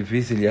hizo muy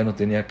difícil, ya no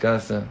tenía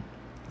casa.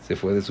 Se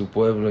fue de su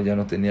pueblo, ya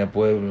no tenía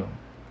pueblo.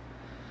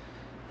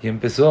 Y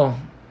empezó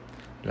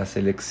la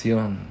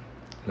selección,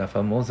 la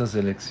famosa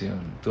selección.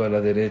 Tú a la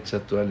derecha,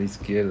 tú a la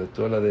izquierda,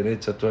 tú a la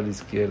derecha, tú a la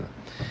izquierda.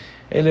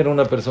 Él era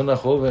una persona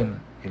joven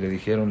y le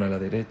dijeron a la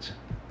derecha.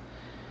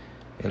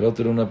 El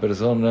otro era una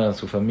persona,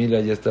 su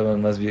familia ya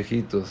estaban más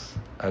viejitos,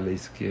 a la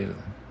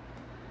izquierda.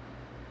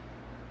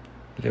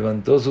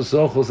 Levantó sus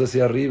ojos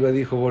hacia arriba y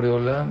dijo,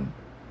 Boreolam,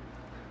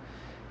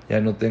 ya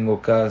no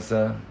tengo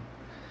casa,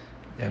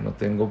 ya no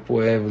tengo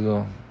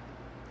pueblo,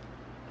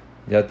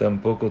 ya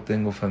tampoco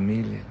tengo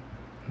familia,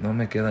 no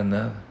me queda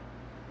nada.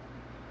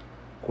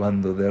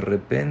 cuando de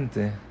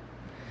repente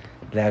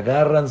le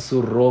agarran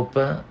su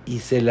ropa y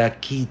se la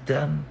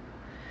quitan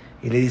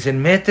y le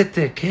dicen,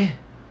 métete, ¿qué?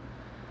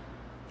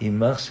 Y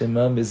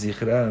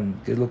Zzvkl,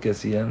 ¿qué es lo que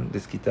hacían?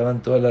 Les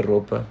quitaban toda la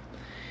ropa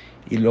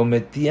y lo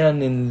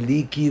metían en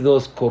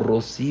líquidos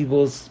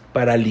corrosivos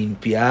para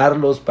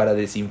limpiarlos, para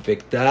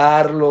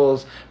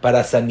desinfectarlos,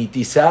 para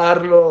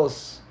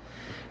sanitizarlos.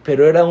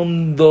 Pero era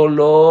un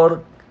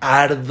dolor,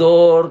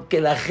 ardor,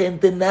 que la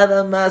gente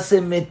nada más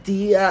se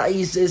metía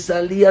y se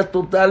salía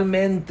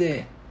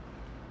totalmente.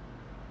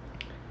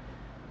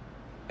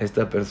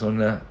 Esta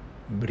persona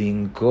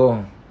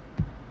brincó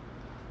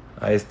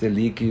a este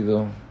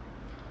líquido,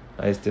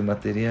 a este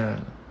material,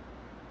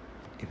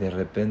 y de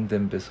repente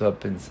empezó a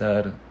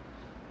pensar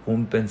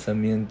un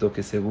pensamiento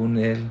que según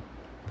él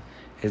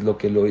es lo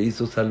que lo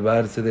hizo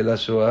salvarse de la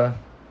Shoah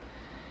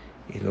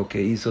y lo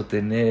que hizo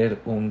tener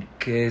un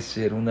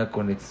kesher, una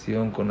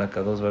conexión con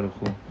Akadosh Baruj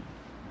Hu.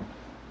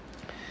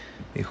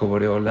 Dijo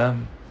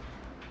Boreolam,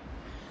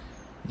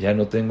 ya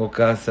no tengo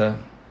casa,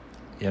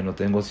 ya no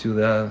tengo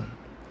ciudad,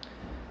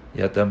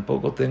 ya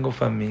tampoco tengo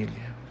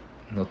familia,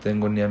 no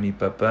tengo ni a mi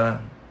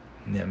papá,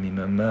 ni a mi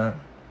mamá,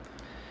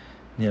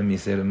 ni a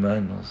mis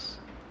hermanos,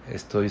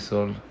 estoy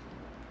solo.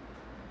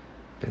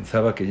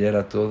 Pensaba que ya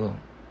era todo,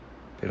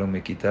 pero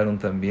me quitaron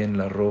también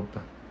la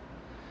ropa.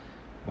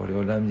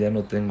 Boreolam, ya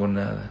no tengo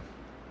nada.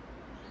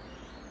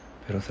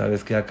 Pero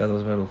 ¿sabes qué?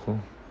 Akadosh Baruj Hu,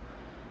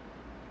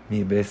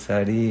 mi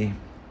besarí,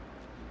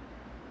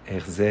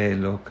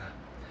 loca.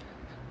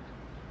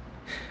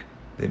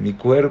 De mi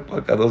cuerpo,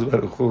 Akadosh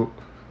Baruj Hu,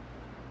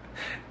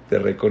 te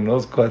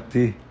reconozco a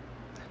ti.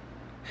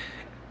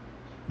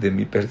 De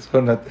mi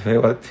persona te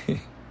veo a ti.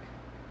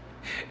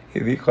 Y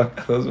dijo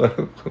Akadosh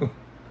Baruj Hu,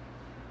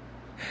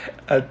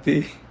 a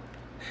ti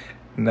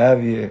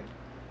nadie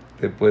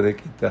te puede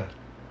quitar.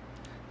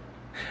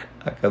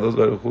 Akadosh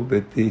Baruj Hu,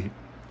 de ti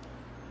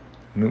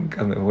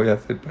nunca me voy a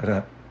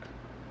separar.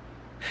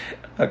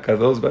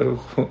 Akadosh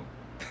Baruj Hu,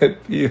 te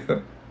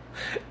pido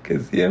que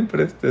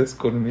siempre estés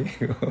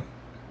conmigo.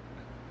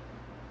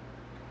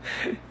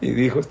 Y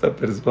dijo esta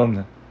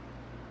persona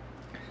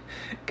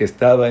que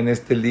estaba en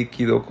este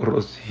líquido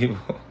corrosivo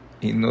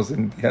y no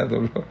sentía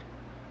dolor,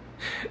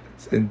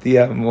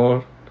 sentía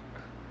amor,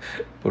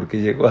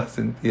 porque llegó a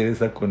sentir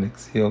esa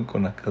conexión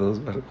con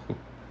Akadosh Baruj Hu.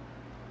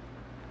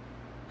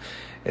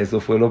 Eso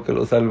fue lo que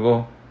lo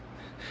salvó,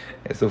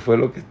 eso fue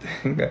lo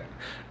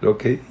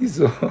que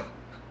hizo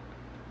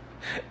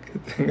que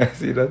tenga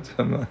Sirat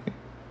Shamayim.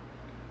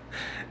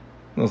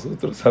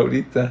 Nosotros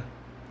ahorita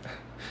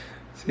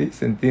sí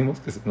sentimos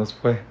que se nos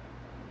fue,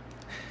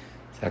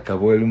 se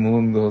acabó el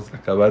mundo, se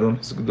acabaron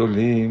los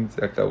Gdolim,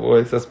 se acabó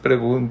esas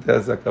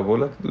preguntas, se acabó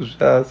la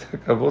Kedushá, se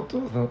acabó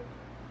todo.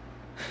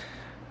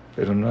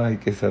 Pero no, hay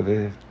que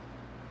saber,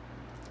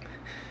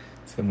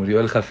 se murió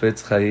el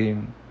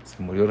Jaim,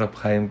 se murió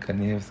Jaim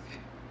Kanievsky,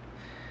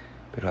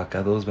 pero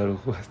Akadosh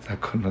Baruj Hu está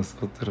con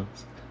nosotros.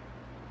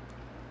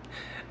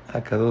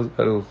 Akadosh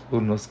Baruj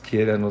Hu nos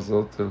quiere a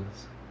nosotros,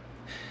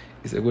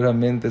 y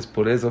seguramente es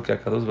por eso que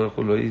Akadosh Baruj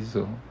Hu lo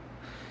hizo.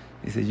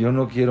 Dice, yo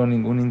no quiero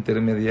ningún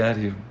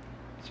intermediario,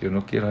 yo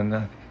no quiero a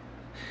nadie,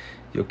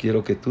 yo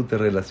quiero que tú te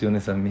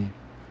relaciones a mí,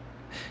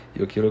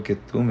 yo quiero que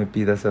tú me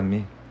pidas a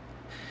mí,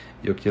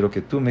 yo quiero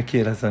que tú me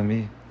quieras a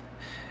mí,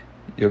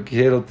 yo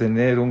quiero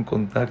tener un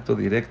contacto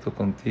directo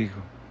contigo.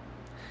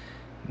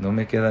 No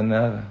me queda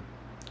nada,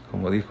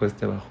 como dijo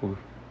este Bajur,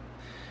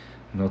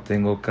 no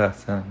tengo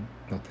casa,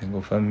 no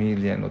tengo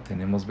familia, no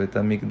tenemos Bet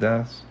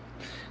Hamikdash,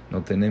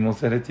 no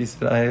tenemos Eretz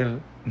Israel,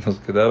 nos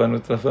quedaba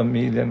nuestra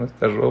familia,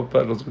 nuestra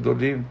ropa, los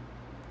Gdolim,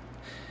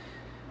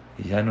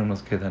 y ya no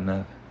nos queda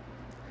nada.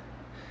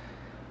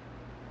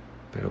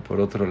 Pero por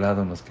otro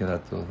lado nos queda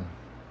todo.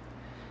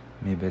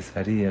 Mi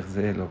besarí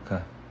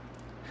loca.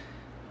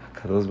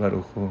 Akadosh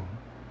Baruj Hu,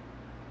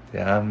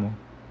 te amo.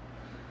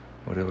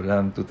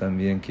 Boreolam, tú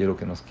también quiero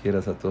que nos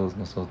quieras a todos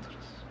nosotros.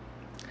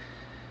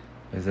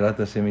 Bezrat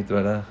Hashem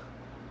Yitbaraj,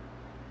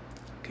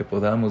 que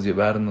podamos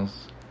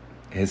llevarnos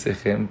ese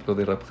ejemplo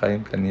de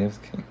Jaim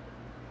Kanievsky,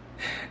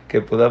 que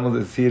podamos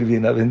decir,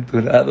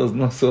 bienaventurados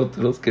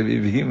nosotros que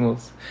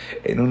vivimos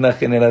en una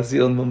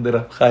generación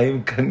donde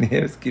Jaim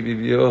Kanievsky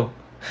vivió,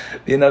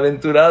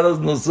 bienaventurados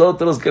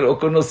nosotros que lo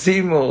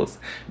conocimos,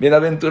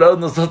 bienaventurados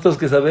nosotros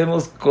que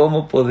sabemos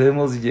cómo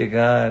podemos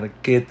llegar,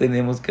 qué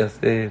tenemos que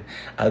hacer,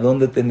 a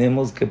dónde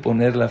tenemos que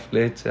poner la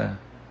flecha.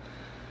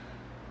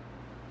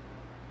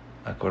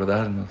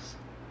 Acordarnos,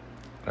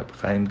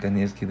 Jaim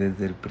Kanievsky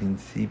desde el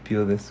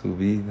principio de su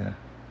vida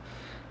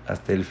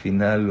hasta el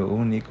final, lo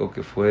único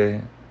que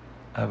fue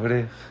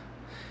Abrej,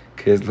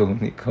 que es lo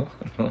único,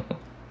 no,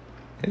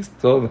 es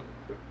todo.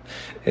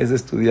 Es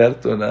estudiar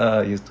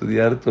Torah y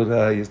estudiar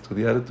Torah y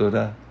estudiar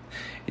Torah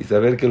y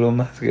saber que lo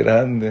más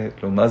grande,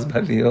 lo más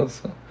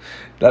valioso,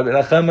 la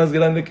verajá más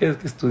grande que es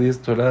que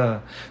estudies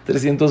Torah.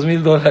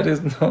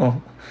 $300,000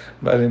 no,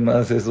 vale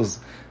más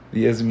esos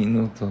 10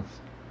 minutos.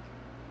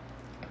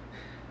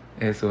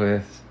 Eso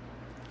es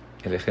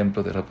el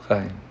ejemplo de Rab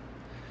Jaim.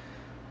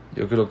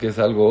 Yo creo que es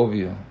algo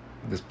obvio,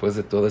 después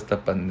de toda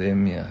esta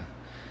pandemia,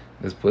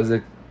 después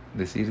de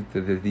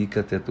decirte,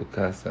 dedícate a tu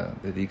casa,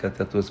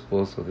 dedícate a tu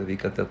esposo,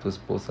 dedícate a tu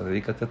esposa,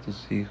 dedícate a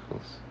tus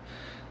hijos,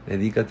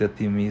 dedícate a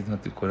ti mismo, a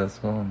tu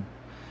corazón.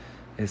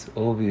 Es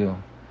obvio.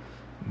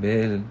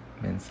 Ve el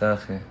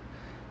mensaje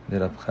de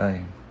Rab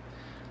Jaim.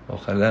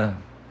 Ojalá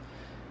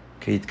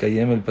que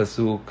itkayem el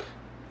pasuk,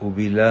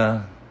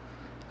 ubilá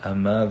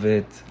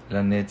amavet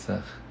la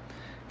netzach,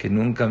 que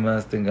nunca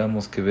más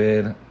tengamos que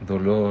ver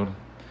dolor,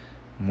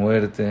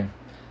 muerte,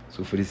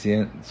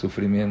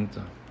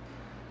 sufrimiento.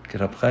 Que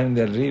Rab Jaim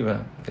de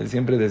arriba, él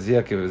siempre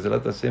decía que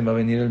Bezrat Hashem va a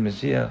venir el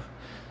Mesías.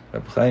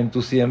 Rab Jaim,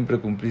 tú siempre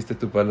cumpliste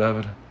tu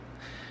palabra.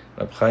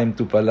 Rab Jaim,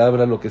 tu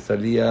palabra, lo que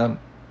salía,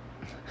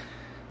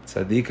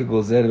 Tzadik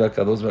gozer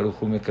ve'akadosh baruch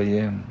hu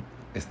mekayem.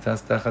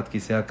 Estás tajat que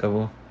se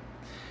acabó.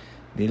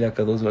 Dile a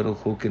Kadosh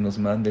Baruch Hu que nos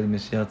mande el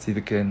Mesías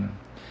Zzvkl,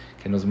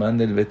 que nos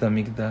mande el Bet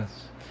Hamikdash.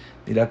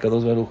 Dile a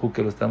Kadosh Baruch Hu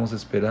que lo estamos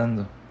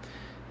esperando.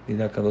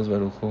 Dile a Kadosh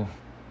Baruch Hu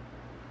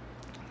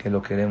que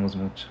lo queremos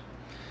mucho.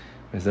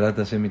 Bezrat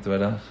Hashem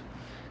Itbaraj,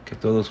 que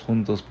todos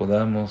juntos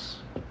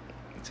podamos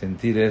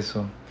sentir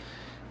eso,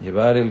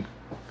 llevar el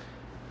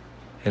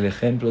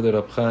ejemplo de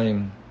Rab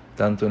Jaim,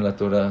 tanto en la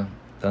Torah,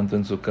 tanto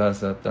en su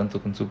casa,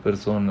 tanto con su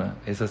persona,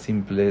 esa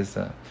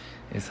simpleza,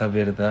 esa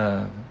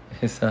verdad,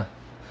 esa...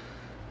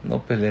 No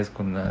pelees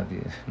con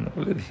nadie, no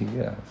le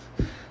digas,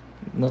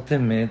 no te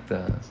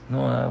metas,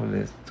 no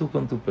hables, tú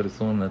con tu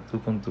persona,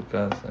 tú con tu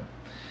casa.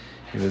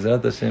 Y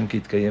Bezrat Hashem ki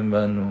itkayem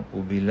banu,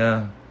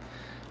 ubilá,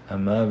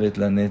 amavet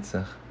la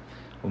netzach,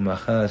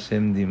 umacha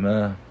Hashem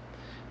dima,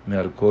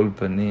 me'al kol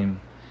panim,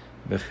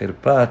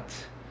 becherpat,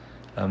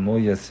 amo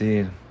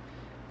yasir,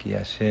 ki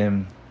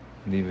Hashem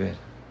diber.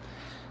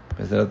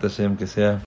 Bezrat Hashem, que sea